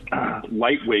good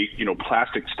lightweight,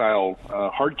 plastic style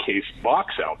hard case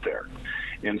box out there.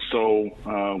 And so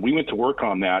we went to work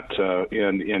on that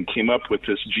and came up with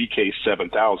this GK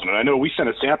 7000. And I know we sent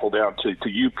a sample down to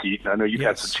you, Pete. I know you've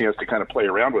had some chance to kind of play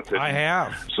around with it. I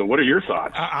have. So what are your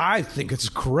thoughts? I think it's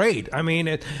great. I mean,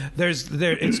 it's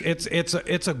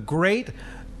a great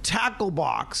tackle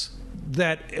box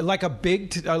that, like a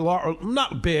big,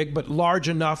 not big, but large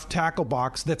enough tackle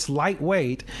box that's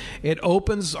lightweight. It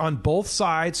opens on both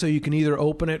sides, so you can either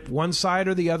open it one side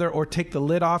or the other, or take the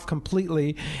lid off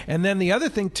completely. And then the other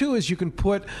thing too is you can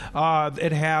put,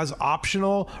 it has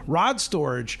optional rod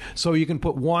storage, so you can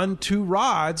put 1-2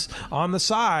 rods on the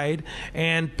side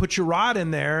and put your rod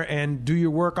in there and do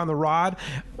your work on the rod.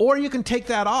 Or you can take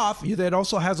that off. It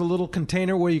also has a little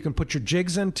container where you can put your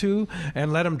jigs into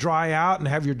and let them dry out and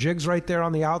have your jigs right there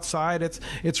on the outside.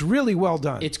 It's really well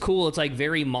done. It's cool. It's like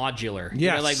very modular. Yes.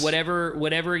 You know, like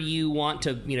whatever you want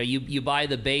to, you buy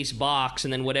the base box,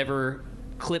 and then whatever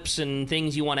clips and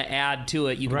things you want to add to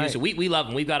it, you can do so. We love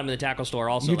them. We've got them in the tackle store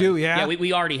also. You do, yeah? Yeah,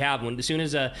 we already have one. As soon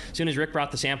as Rick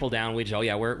brought the sample down, we just,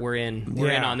 we're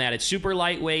in on that. It's super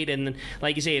lightweight, and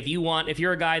like you say, if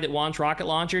you're a guy that wants rocket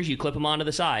launchers, you clip them onto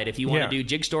the side. If you want to do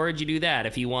jig storage, you do that.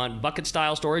 If you want bucket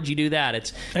style storage, you do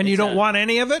that. You don't want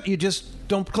any of it, you just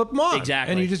don't clip them on.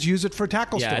 Exactly. And you just use it for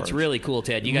tackle storage. Yeah, it's really cool,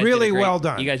 Ted. You guys really well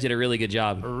done. You guys did a really good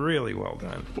job. Really well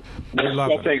done.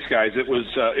 Well, thanks, guys. It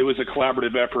was a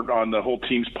collaborative effort on the whole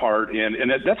team's part, and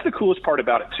that's the coolest part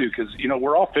about it too, because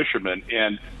we're all fishermen,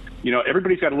 and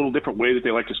everybody's got a little different way that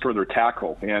they like to store their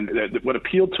tackle. And what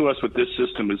appealed to us with this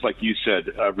system is, like you said,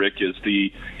 Rick, is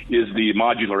the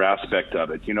modular aspect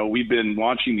of it. We've been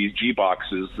launching these G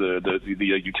boxes,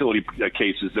 the utility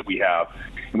cases that we have,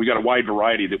 and we got a wide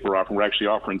variety that we're offering. We're actually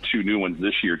offering 2 new ones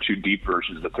this year, 2 deep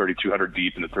versions, the 3200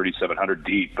 deep and the 3700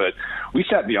 deep. But we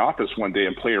sat in the office one day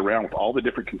and played around with all the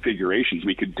different configurations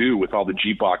we could do with all the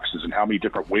G boxes and how many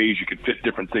different ways you could fit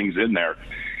different things in there.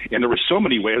 And there were so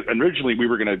many ways. Originally, we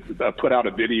were going to put out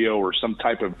a video or some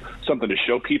type of something to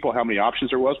show people how many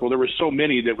options there was. Well, there were so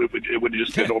many that it would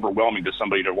just get overwhelming to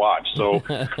somebody to watch. So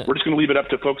we're just going to leave it up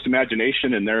to folks'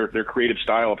 imagination and their creative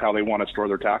style of how they want to store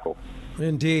their tackle.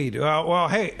 Indeed. Well,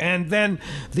 hey, and then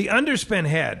the underspin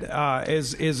head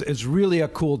is really a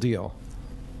cool deal.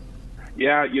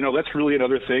 Yeah, that's really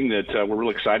another thing that we're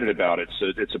really excited about.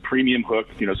 It's a premium hook.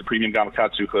 It's a premium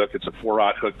Gamakatsu hook. It's a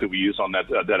 4/0 hook that we use on that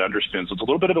underspin. So it's a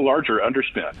little bit of a larger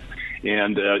underspin,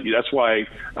 and that's why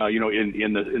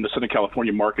in the Southern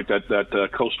California market, that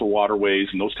coastal waterways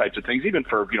and those types of things, even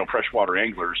for freshwater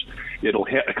anglers, it'll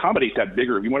accommodate that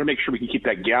bigger. We want to make sure we can keep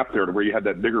that gap there to where you have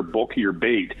that bigger, bulkier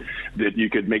bait, that you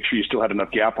could make sure you still had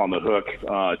enough gap on the hook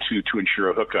to ensure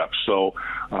a hookup. So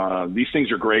these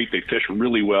things are great. They fish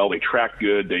really well. They track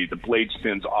good. The blade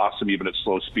spins awesome even at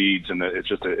slow speeds, and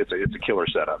it's a killer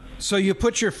setup. So you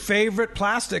put your favorite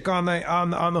plastic on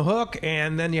the hook,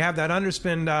 and then you have that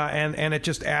underspin, and it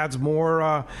just adds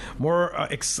more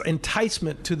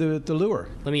enticement to the lure.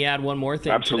 Let me add one more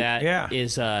thing to that. Yeah.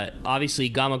 Is obviously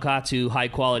Gamakatsu, high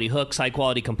quality hooks, high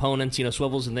quality components,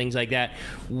 swivels and things like that.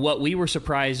 What we were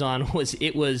surprised on was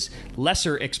it was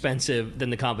lesser expensive than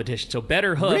the competition. So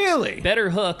better hooks, really? Better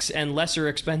hooks and lesser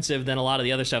expensive than a lot of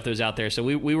the other stuff that was out there. So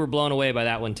we were blown away by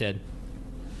that one, Ted.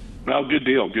 Well, good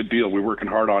deal. We're working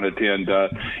hard on it, and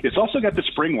it's also got the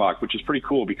spring lock, which is pretty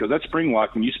cool, because that spring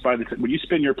lock, when you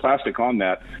spin your plastic on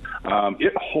that,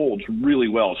 it holds really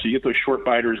well. So you get those short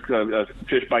biters,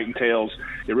 fish biting tails.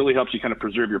 It really helps you kind of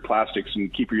preserve your plastics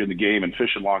and keep you in the game and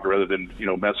fishing longer rather than,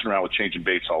 messing around with changing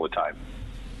baits all the time.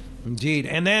 Indeed.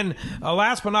 And then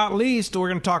last but not least, we're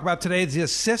going to talk about today is the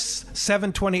Assist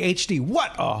 720 HD.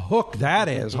 What a hook that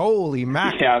is. Holy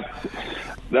mackerel.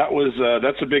 Yeah,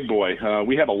 that's a big boy.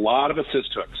 We have a lot of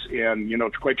assist hooks. And,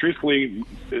 quite truthfully,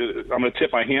 I'm going to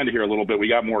tip my hand here a little bit. We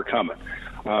got more coming.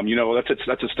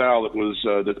 That's a style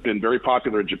that's been very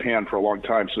popular in Japan for a long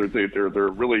time. So they're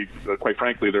really, quite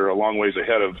frankly, they're a long ways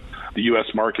ahead of the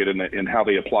U.S. market in how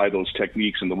they apply those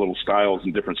techniques and the little styles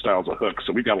and different styles of hooks.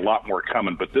 So we've got a lot more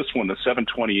coming. But this one, the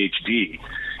 720 HD,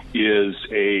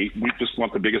 we just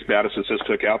want the biggest, baddest assist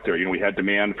hook out there. We had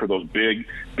demand for those big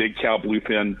cow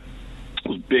bluefin,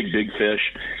 those big fish,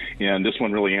 and this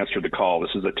one really answered the call.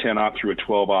 This is a 10-aught through a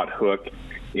 12-aught hook.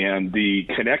 And the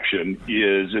connection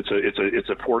is it's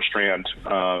a 4-strand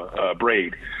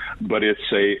braid, but it's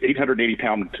a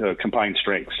 880-pound combined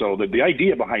strength. So the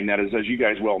idea behind that is, as you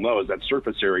guys well know, is that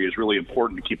surface area is really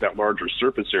important to keep that larger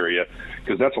surface area,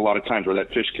 because that's a lot of times where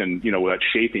that fish can, that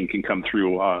shaping can come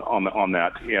through on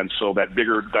that. And so that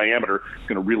bigger diameter is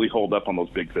going to really hold up on those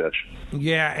big fish.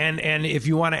 Yeah, and if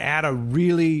you want to add a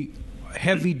really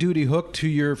heavy duty hook to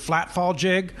your flat fall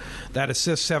jig, that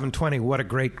Assist 720, what a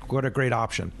great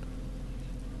option.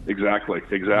 Exactly.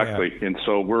 Yeah. And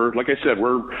so we're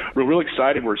really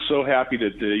excited. We're so happy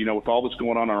that with all that's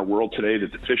going on in our world today,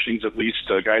 that the fishing's at least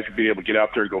guys will be able to get out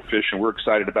there and go fish, and we're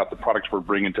excited about the products we're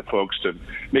bringing to folks to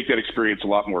make that experience a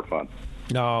lot more fun.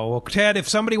 Well, Ted, if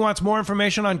somebody wants more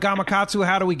information on Gamakatsu,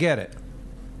 how do we get it?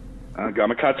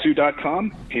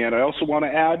 Gamakatsu.com. And I also want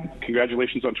to add,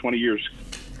 congratulations on 20 years.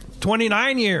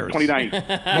 29 years. 29.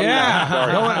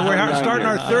 Yeah. We're starting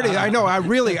our 30th. I know. I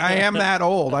am that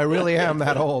old. I really am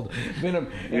that old.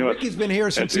 Ricky's been here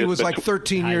since he was like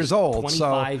 13 years old.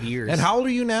 25 years. And how old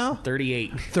are you now?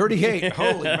 38. 38.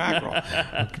 Holy mackerel.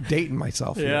 I'm dating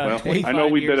myself. Yeah. Well, I know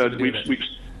we've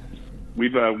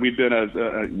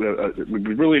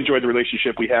really enjoyed the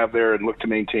relationship we have there, and look to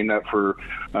maintain that for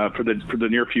the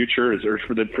near future, or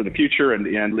for the future,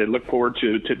 and look forward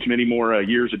to many more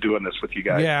years of doing this with you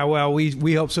guys. Yeah, well,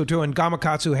 we hope so too. And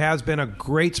Gamakatsu has been a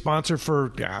great sponsor for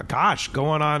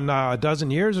going on a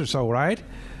dozen years or so, right?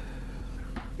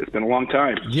 It's been a long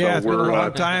time. Yeah, it's been a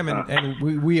long time, and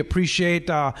we appreciate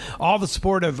all the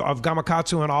support of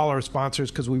Gamakatsu and all our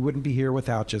sponsors, because we wouldn't be here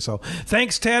without you. So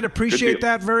thanks, Ted. Appreciate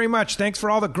that very much. Thanks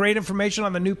for all the great information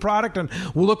on the new product, and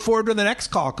we'll look forward to the next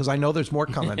call, because I know there's more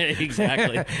coming.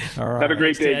 Exactly. All right. Have a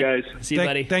great day, guys. See you,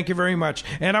 buddy. Thank you very much.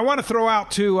 And I want to throw out,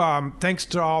 too, thanks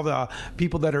to all the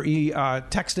people that are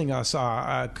texting us.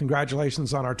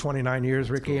 Congratulations on our 29 years,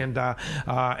 Ricky, and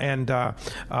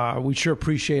we sure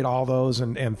appreciate all those,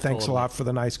 and thanks a lot for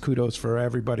the nice kudos for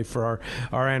everybody for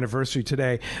our anniversary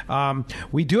today.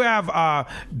 We do have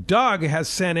Doug has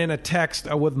sent in a text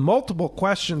with multiple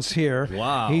questions here.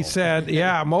 Wow. He said,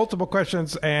 multiple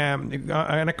questions, and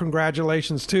a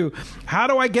congratulations too. How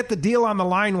do I get the deal on the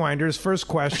line winders? First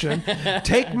question.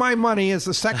 Take my money is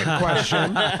the second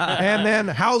question. And then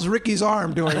how's Ricky's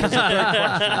arm doing is the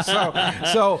third question.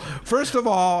 So first of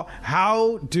all,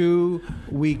 how do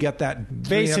we get that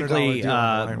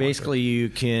basically you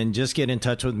can just get in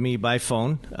touch with me by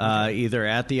phone, either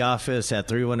at the office at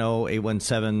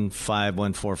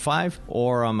 310-817-5145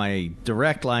 or on my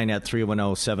direct line at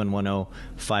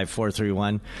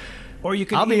 310-710-5431. Or you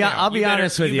can. I'll be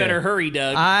honest with you. You better hurry,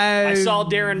 Doug. I saw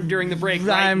Darin during the break.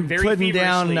 I'm putting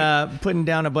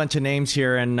down a bunch of names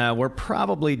here, and we're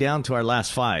probably down to our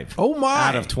last 5. Oh my!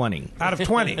 Out of 20. Out of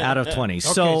 20. Out of 20. Okay,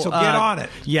 so get on it.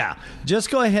 Yeah,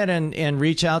 just go ahead and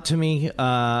reach out to me.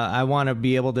 I want to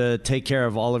be able to take care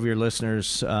of all of your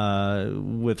listeners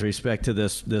with respect to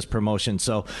this promotion.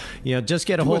 So, just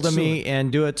get a hold of me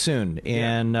and do it soon,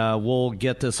 and we'll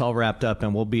get this all wrapped up,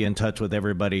 and we'll be in touch with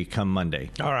everybody come Monday.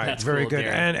 All right. Very good.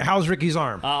 And how's Ricky's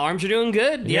arm? Arms are doing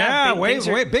good.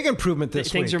 Big improvement this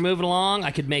week. Things are moving along.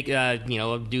 I could make,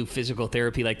 do physical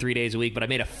therapy like 3 days a week, but I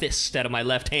made a fist out of my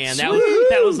left hand.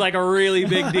 That was like a really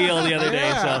big deal the other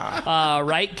day. So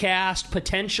right cast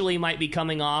potentially might be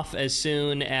coming off as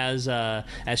soon as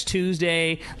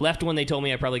Tuesday. Left one, they told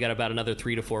me I probably got about another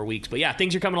 3 to 4 weeks. But yeah,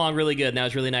 things are coming along really good. And that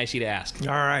was really nice of you to ask. All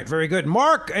right, very good.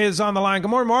 Mark is on the line.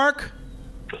 Good morning, Mark.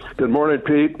 Good morning,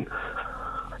 Pete.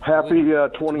 Happy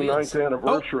 29th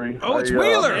anniversary. It's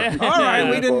Wheeler. All right,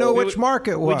 we didn't know which Mark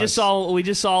it was. We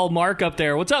just saw Mark up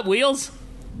there. What's up, Wheels?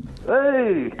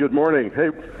 Hey, good morning. Hey,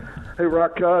 Hey,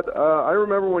 Rock Cut, I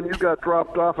remember when you got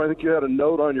dropped off, I think you had a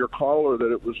note on your collar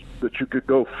that you could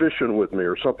go fishing with me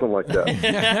or something like that.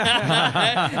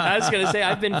 I was going to say,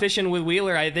 I've been fishing with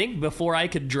Wheeler, I think, before I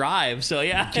could drive. So,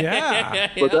 yeah.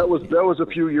 But that was a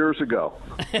few years ago.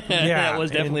 That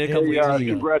was definitely a couple years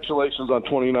ago. Congratulations on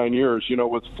 29 years. You know,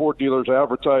 with Ford Dealers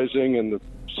Advertising and the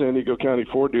San Diego County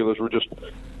Ford Dealers, we're just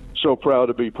so proud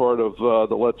to be part of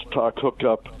the Let's Talk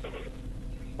Hookup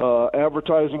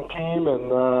advertising team,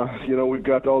 and you know, we've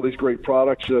got all these great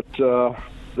products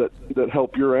that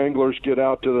help your anglers get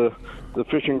out to the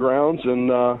fishing grounds,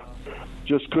 and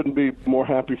just couldn't be more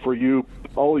happy for you,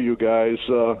 all of you guys,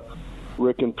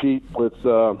 Rick and Pete, with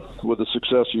the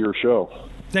success of your show.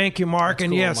 Thank you, Mark. That's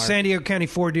and cool, yes, Mark. San Diego County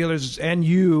Ford Dealers and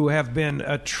you have been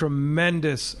a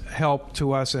tremendous help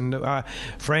to us. And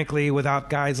frankly, without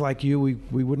guys like you, we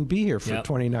wouldn't be here for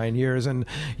 29 years. And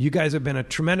you guys have been a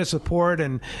tremendous support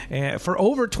and for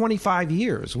over 25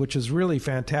 years, which is really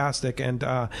fantastic. And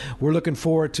we're looking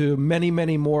forward to many,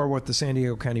 many more with the San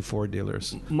Diego County Ford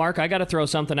Dealers. Mark, I got to throw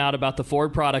something out about the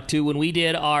Ford product, too. When we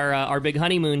did our big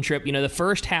honeymoon trip, you know, the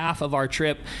first half of our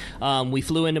trip, we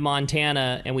flew into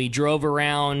Montana and we drove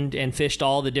around and fished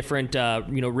all the different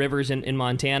rivers in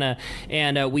Montana,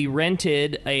 and we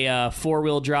rented a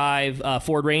four-wheel drive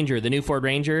Ford Ranger, the new Ford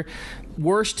Ranger.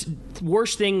 Worst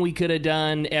thing we could have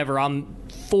done ever. I'm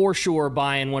for sure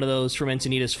buying one of those from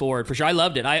Encinitas Ford, for sure. I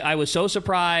loved it. I was so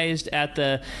surprised at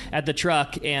the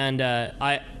truck, and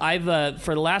I've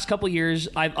for the last couple years,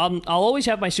 I'll always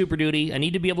have my Super Duty. I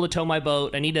need to be able to tow my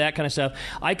boat. I need that kind of stuff.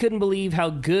 I couldn't believe how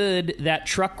good that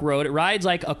truck rode. It rides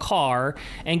like a car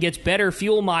and gets better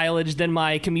fuel mileage than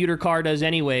my commuter car does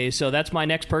anyway. So that's my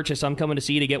next purchase. I'm coming to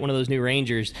see you to get one of those new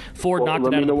Rangers. Ford knocked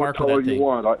it out of the park with that thing.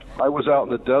 I was out in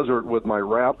the desert with my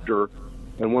Raptor,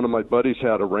 and one of my buddies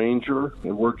had a Ranger,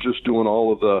 and we're just doing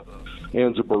all of the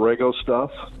Anza Borrego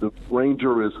stuff. The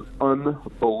Ranger is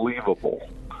unbelievable.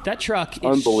 That truck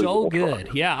is so good.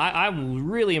 Yeah, I'm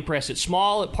really impressed. It's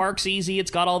small, it parks easy,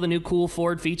 it's got all the new cool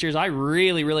Ford features. I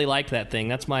really, really like that thing.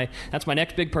 That's my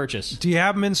next big purchase. Do you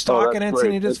have them in stock at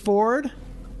Encinitas Ford?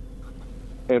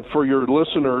 And for your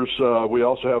listeners, we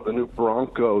also have the new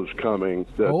Broncos coming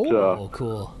that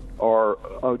cool. are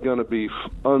going to be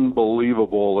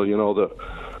unbelievable. You know,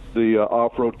 the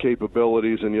off-road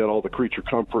capabilities and yet all the creature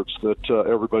comforts that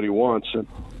everybody wants. And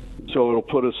so it'll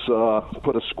put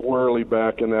us squarely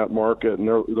back in that market, and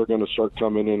they're going to start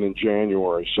coming in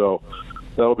January. So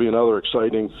that'll be another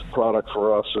exciting product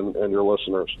for us and your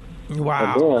listeners.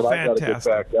 Wow, and then fantastic. I got to get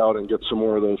back out and get some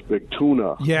more of those big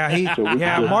tuna.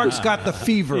 Yeah, Mark's got the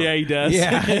fever. Yeah, he does.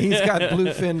 Yeah, he's got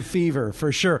bluefin fever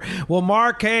for sure. Well,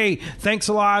 Mark, hey, thanks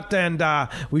a lot, and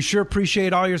we sure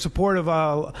appreciate all your support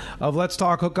of Let's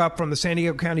Talk Hookup from the San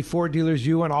Diego County Ford Dealers,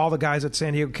 you and all the guys at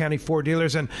San Diego County Ford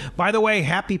Dealers. And by the way,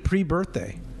 happy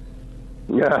pre-birthday.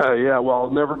 Yeah. Well,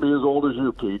 I'll never be as old as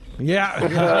you, Pete. Yeah,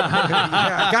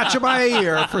 got you by a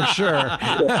year for sure.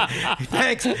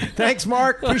 Thanks,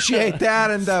 Mark. Appreciate that,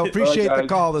 and appreciate the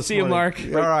call this morning. See you, Mark.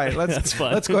 All right, That's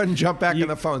fun. let's go ahead and jump back in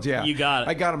the phones. Yeah, you got it.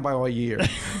 I got him by a year.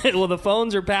 Well, the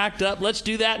phones are packed up. Let's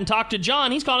do that and talk to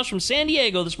John. He's calling us from San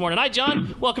Diego this morning. Hi,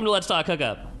 John. Welcome to Let's Talk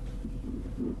Hookup.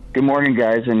 Good morning,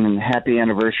 guys, and happy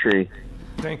anniversary.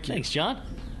 Thank you. Thanks, John.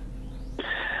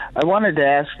 I wanted to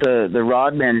ask the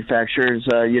rod manufacturers,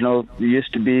 there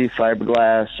used to be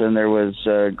fiberglass and there was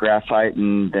graphite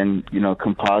and then,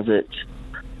 composite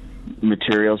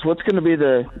materials. What's going to be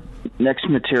the next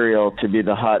material to be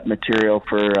the hot material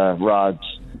for rods?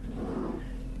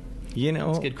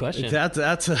 That's a good question.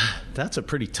 That's a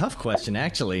pretty tough question,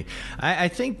 actually. I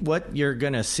think what you're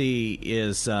going to see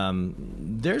is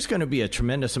there's going to be a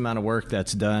tremendous amount of work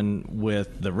that's done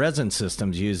with the resin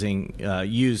systems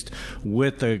used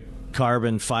with the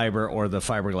carbon fiber or the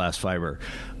fiberglass fiber.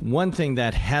 One thing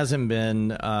that hasn't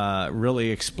been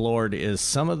really explored is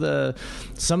some of the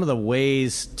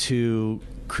ways to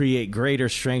create greater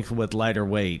strength with lighter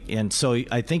weight, and so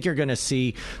I think you're going to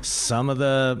see some of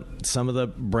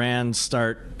the brands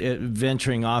start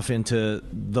venturing off into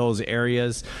those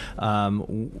areas.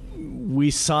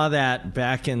 We saw that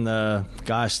back in the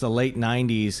late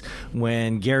 90s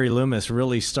when Gary Loomis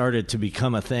really started to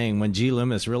become a thing, when G.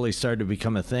 Loomis really started to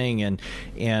become a thing,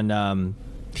 and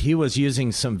he was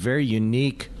using some very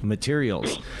unique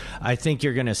materials. I think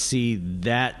you're going to see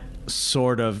that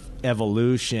sort of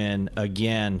evolution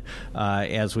again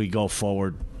as we go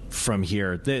forward from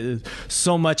here.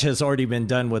 So much has already been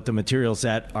done with the materials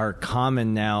that are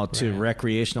common now to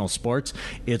recreational sports.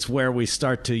 It's where we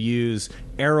start to use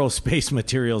aerospace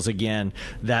materials again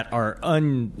that are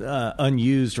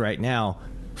unused right now.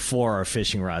 for our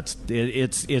fishing rods.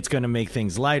 It's going to make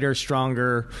things lighter,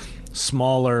 stronger,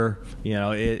 smaller.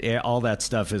 All that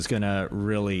stuff is going to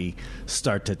really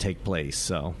start to take place.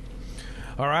 So.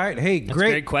 All right. Hey, That's a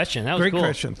great question. That was great cool.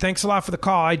 question. Thanks a lot for the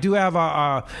call. I do have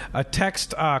a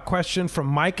text question from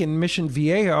Mike in Mission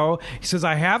Viejo. He says,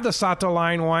 I have the Sato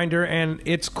line winder, and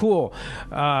it's cool.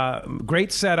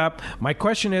 Great setup. My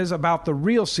question is about the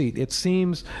reel seat. It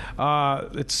seems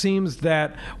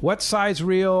that what size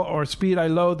reel or speed I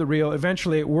load the reel,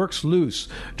 eventually it works loose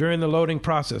during the loading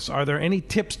process. Are there any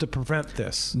tips to prevent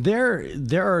this?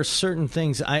 There are certain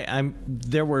things.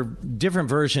 There were different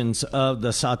versions of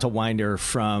the Sato winder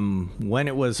from when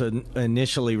it was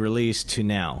initially released to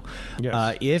now.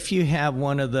 Yes. If you have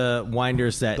one of the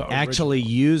winders that actually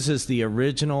uses the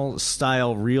original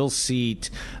style reel seat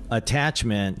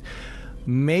attachment,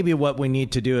 maybe what we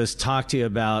need to do is talk to you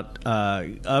about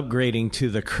upgrading to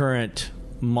the current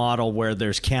model where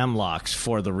there's cam locks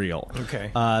for the reel.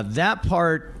 Okay.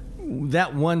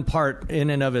 That one part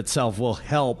in and of itself will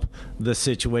help the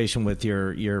situation with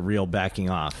your reel backing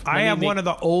off. I have one of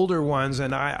the older ones,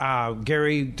 and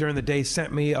Gary during the day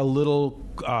sent me a little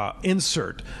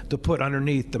insert to put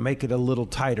underneath to make it a little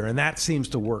tighter, and that seems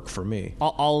to work for me.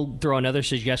 I'll throw another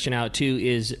suggestion out too,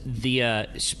 is the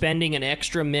spending an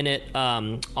extra minute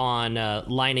on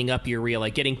lining up your reel,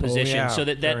 like getting position. So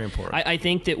that very important. I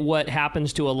think that what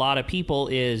happens to a lot of people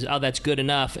is, oh, that's good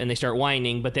enough, and they start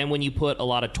winding. But then when you put a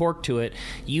lot of torque to it,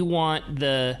 you want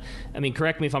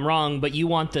correct me if I'm wrong, but you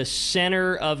want the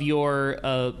center of your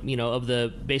of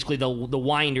the basically the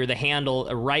winder, the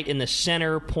handle, right in the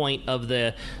center point of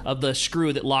the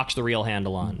screw that locks the reel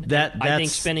handle on. That's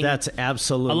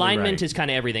absolutely alignment right. is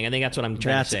kind of everything. I think that's what I'm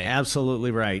trying to say. That's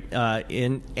absolutely right.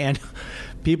 And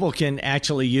people can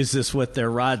actually use this with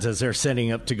their rods as they're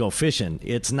setting up to go fishing.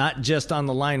 It's not just on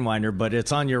the line winder, but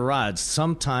it's on your rods.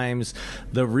 Sometimes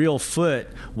the reel foot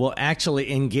will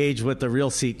actually engage with the reel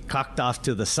seat cocked off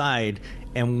to the side,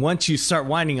 and once you start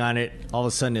winding on it, all of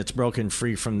a sudden it's broken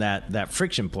free from that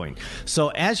friction point. So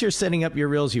as you're setting up your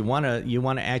reels, you want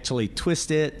to actually twist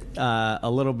it a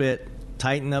little bit,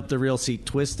 tighten up the reel seat,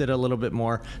 twist it a little bit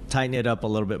more, tighten it up a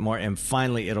little bit more, and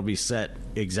finally it'll be set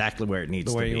exactly where it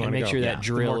needs to be. And make sure that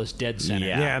drill is dead center.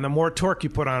 Yeah, and the more torque you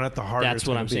put on it, the harder That's it's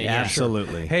what gonna I'm be. saying. Yeah,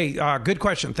 Absolutely. Sure. Hey, good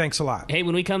question. Thanks a lot. Hey,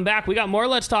 when we come back, we got more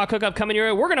Let's Talk Hookup coming your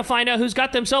way. We're going to find out who's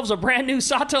got themselves a brand new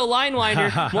Sato line winder.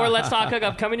 More Let's Talk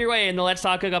Hookup coming your way in the Let's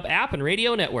Talk Hookup app and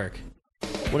radio network.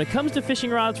 When it comes to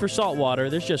fishing rods for saltwater,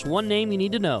 there's just one name you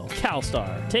need to know: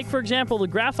 CalStar. Take, for example, the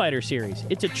Graphiter series.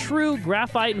 It's a true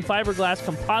graphite and fiberglass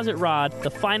composite rod,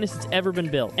 the finest it's ever been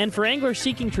built. And for anglers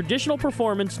seeking traditional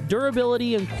performance,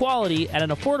 durability, and quality at an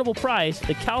affordable price,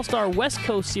 the CalStar West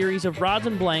Coast series of rods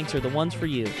and blanks are the ones for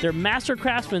you. Their master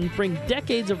craftsmen bring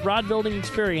decades of rod building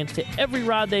experience to every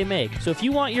rod they make. So if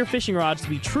you want your fishing rods to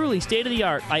be truly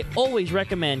state-of-the-art, I always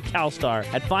recommend CalStar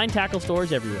at fine tackle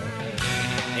stores everywhere.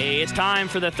 Hey, it's time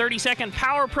for the 30-second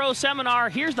Power Pro Seminar.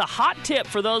 Here's the hot tip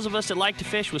for those of us that like to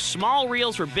fish with small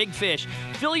reels for big fish.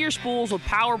 Fill your spools with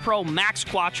Power Pro Max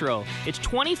Quattro. It's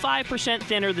 25%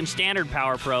 thinner than standard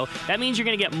Power Pro. That means you're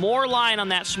going to get more line on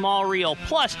that small reel.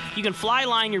 Plus, you can fly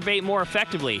line your bait more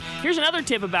effectively. Here's another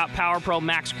tip about Power Pro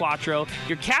Max Quattro.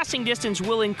 Your casting distance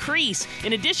will increase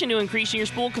in addition to increasing your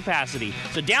spool capacity.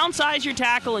 So downsize your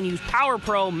tackle and use Power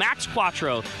Pro Max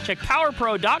Quattro. Check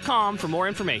PowerPro.com for more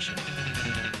information.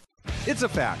 It's a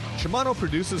fact. Shimano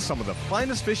produces some of the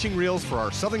finest fishing reels for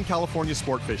our Southern California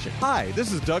sport fishing. Hi,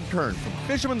 this is Doug Kern from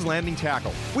Fisherman's Landing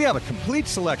Tackle. We have a complete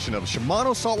selection of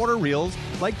Shimano saltwater reels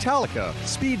like Talica,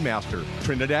 Speedmaster,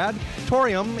 Trinidad,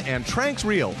 Torium, and Tranx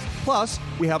reels. Plus,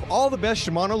 we have all the best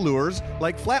Shimano lures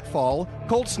like Flatfall,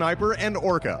 Colt Sniper, and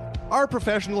Orca. Our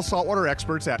professional saltwater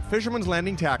experts at Fisherman's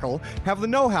Landing Tackle have the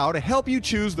know-how to help you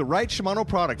choose the right Shimano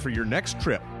product for your next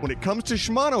trip. When it comes to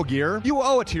Shimano gear, you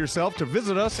owe it to yourself to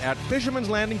visit us at Fisherman's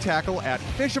Landing Tackle at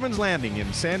Fisherman's Landing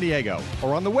in San Diego,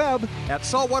 or on the web at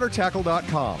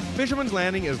saltwatertackle.com. Fisherman's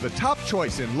Landing is the top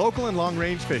choice in local and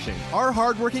long-range fishing. Our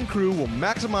hard-working crew will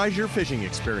maximize your fishing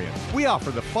experience. We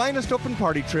offer the finest open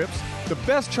party trips, the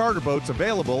best charter boats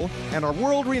available, and our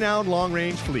world-renowned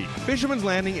long-range fleet. Fisherman's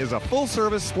Landing is a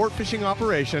full-service sport fishing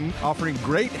operation offering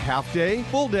great half-day,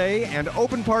 full-day, and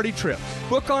open party trips.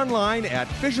 Book online at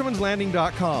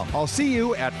fishermanslanding.com. I'll see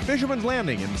you at Fisherman's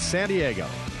Landing in San Diego.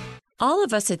 All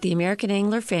of us at the American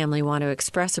Angler family want to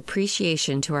express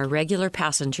appreciation to our regular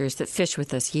passengers that fish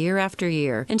with us year after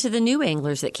year and to the new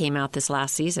anglers that came out this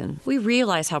last season. We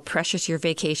realize how precious your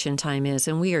vacation time is,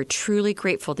 and we are truly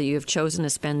grateful that you have chosen to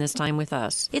spend this time with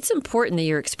us. It's important that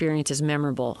your experience is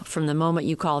memorable, from the moment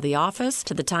you call the office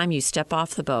to the time you step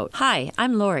off the boat. Hi,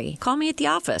 I'm Lori. Call me at the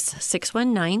office,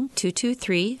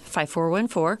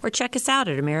 619-223-5414, or check us out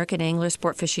at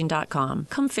AmericanAnglerSportFishing.com.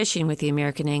 Come fishing with the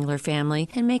American Angler family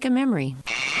and make a memory. Welcome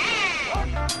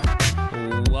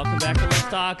back to Let's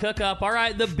Talk Hookup. All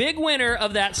right, the big winner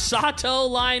of that Sato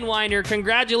line winder.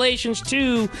 Congratulations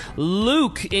to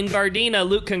Luke in Gardena.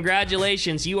 Luke,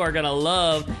 congratulations. You are going to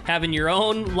love having your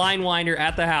own line winder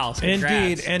at the house. Congrats.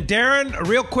 Indeed. And Darin,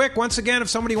 real quick, once again, if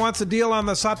somebody wants a deal on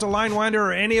the Sato line winder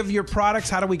or any of your products,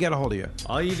 how do we get a hold of you?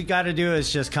 All you've got to do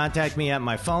is just contact me at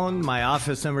my phone. My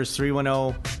office number is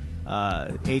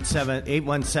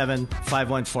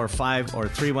 817-5145 or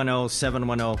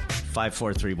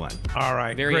 310-710-5431. All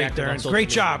right. Very great, active on Darin. social Great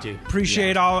media, job. too.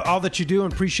 Appreciate all that you do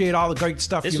and appreciate all the great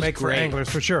stuff This you was make for great. anglers,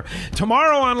 for sure.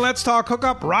 Tomorrow on Let's Talk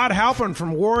Hookup, Rod Halpern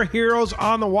from War Heroes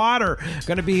on the Water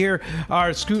going to be here.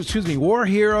 Excuse me, War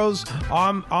Heroes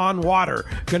on Water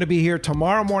going to be here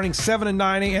tomorrow morning, 7 and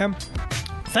 9 a.m.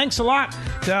 Thanks a lot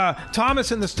to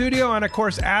Thomas in the studio and, of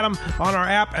course, Adam on our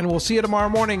app. And we'll see you tomorrow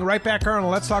morning right back here on the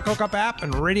Let's Talk Hookup app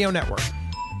and radio network.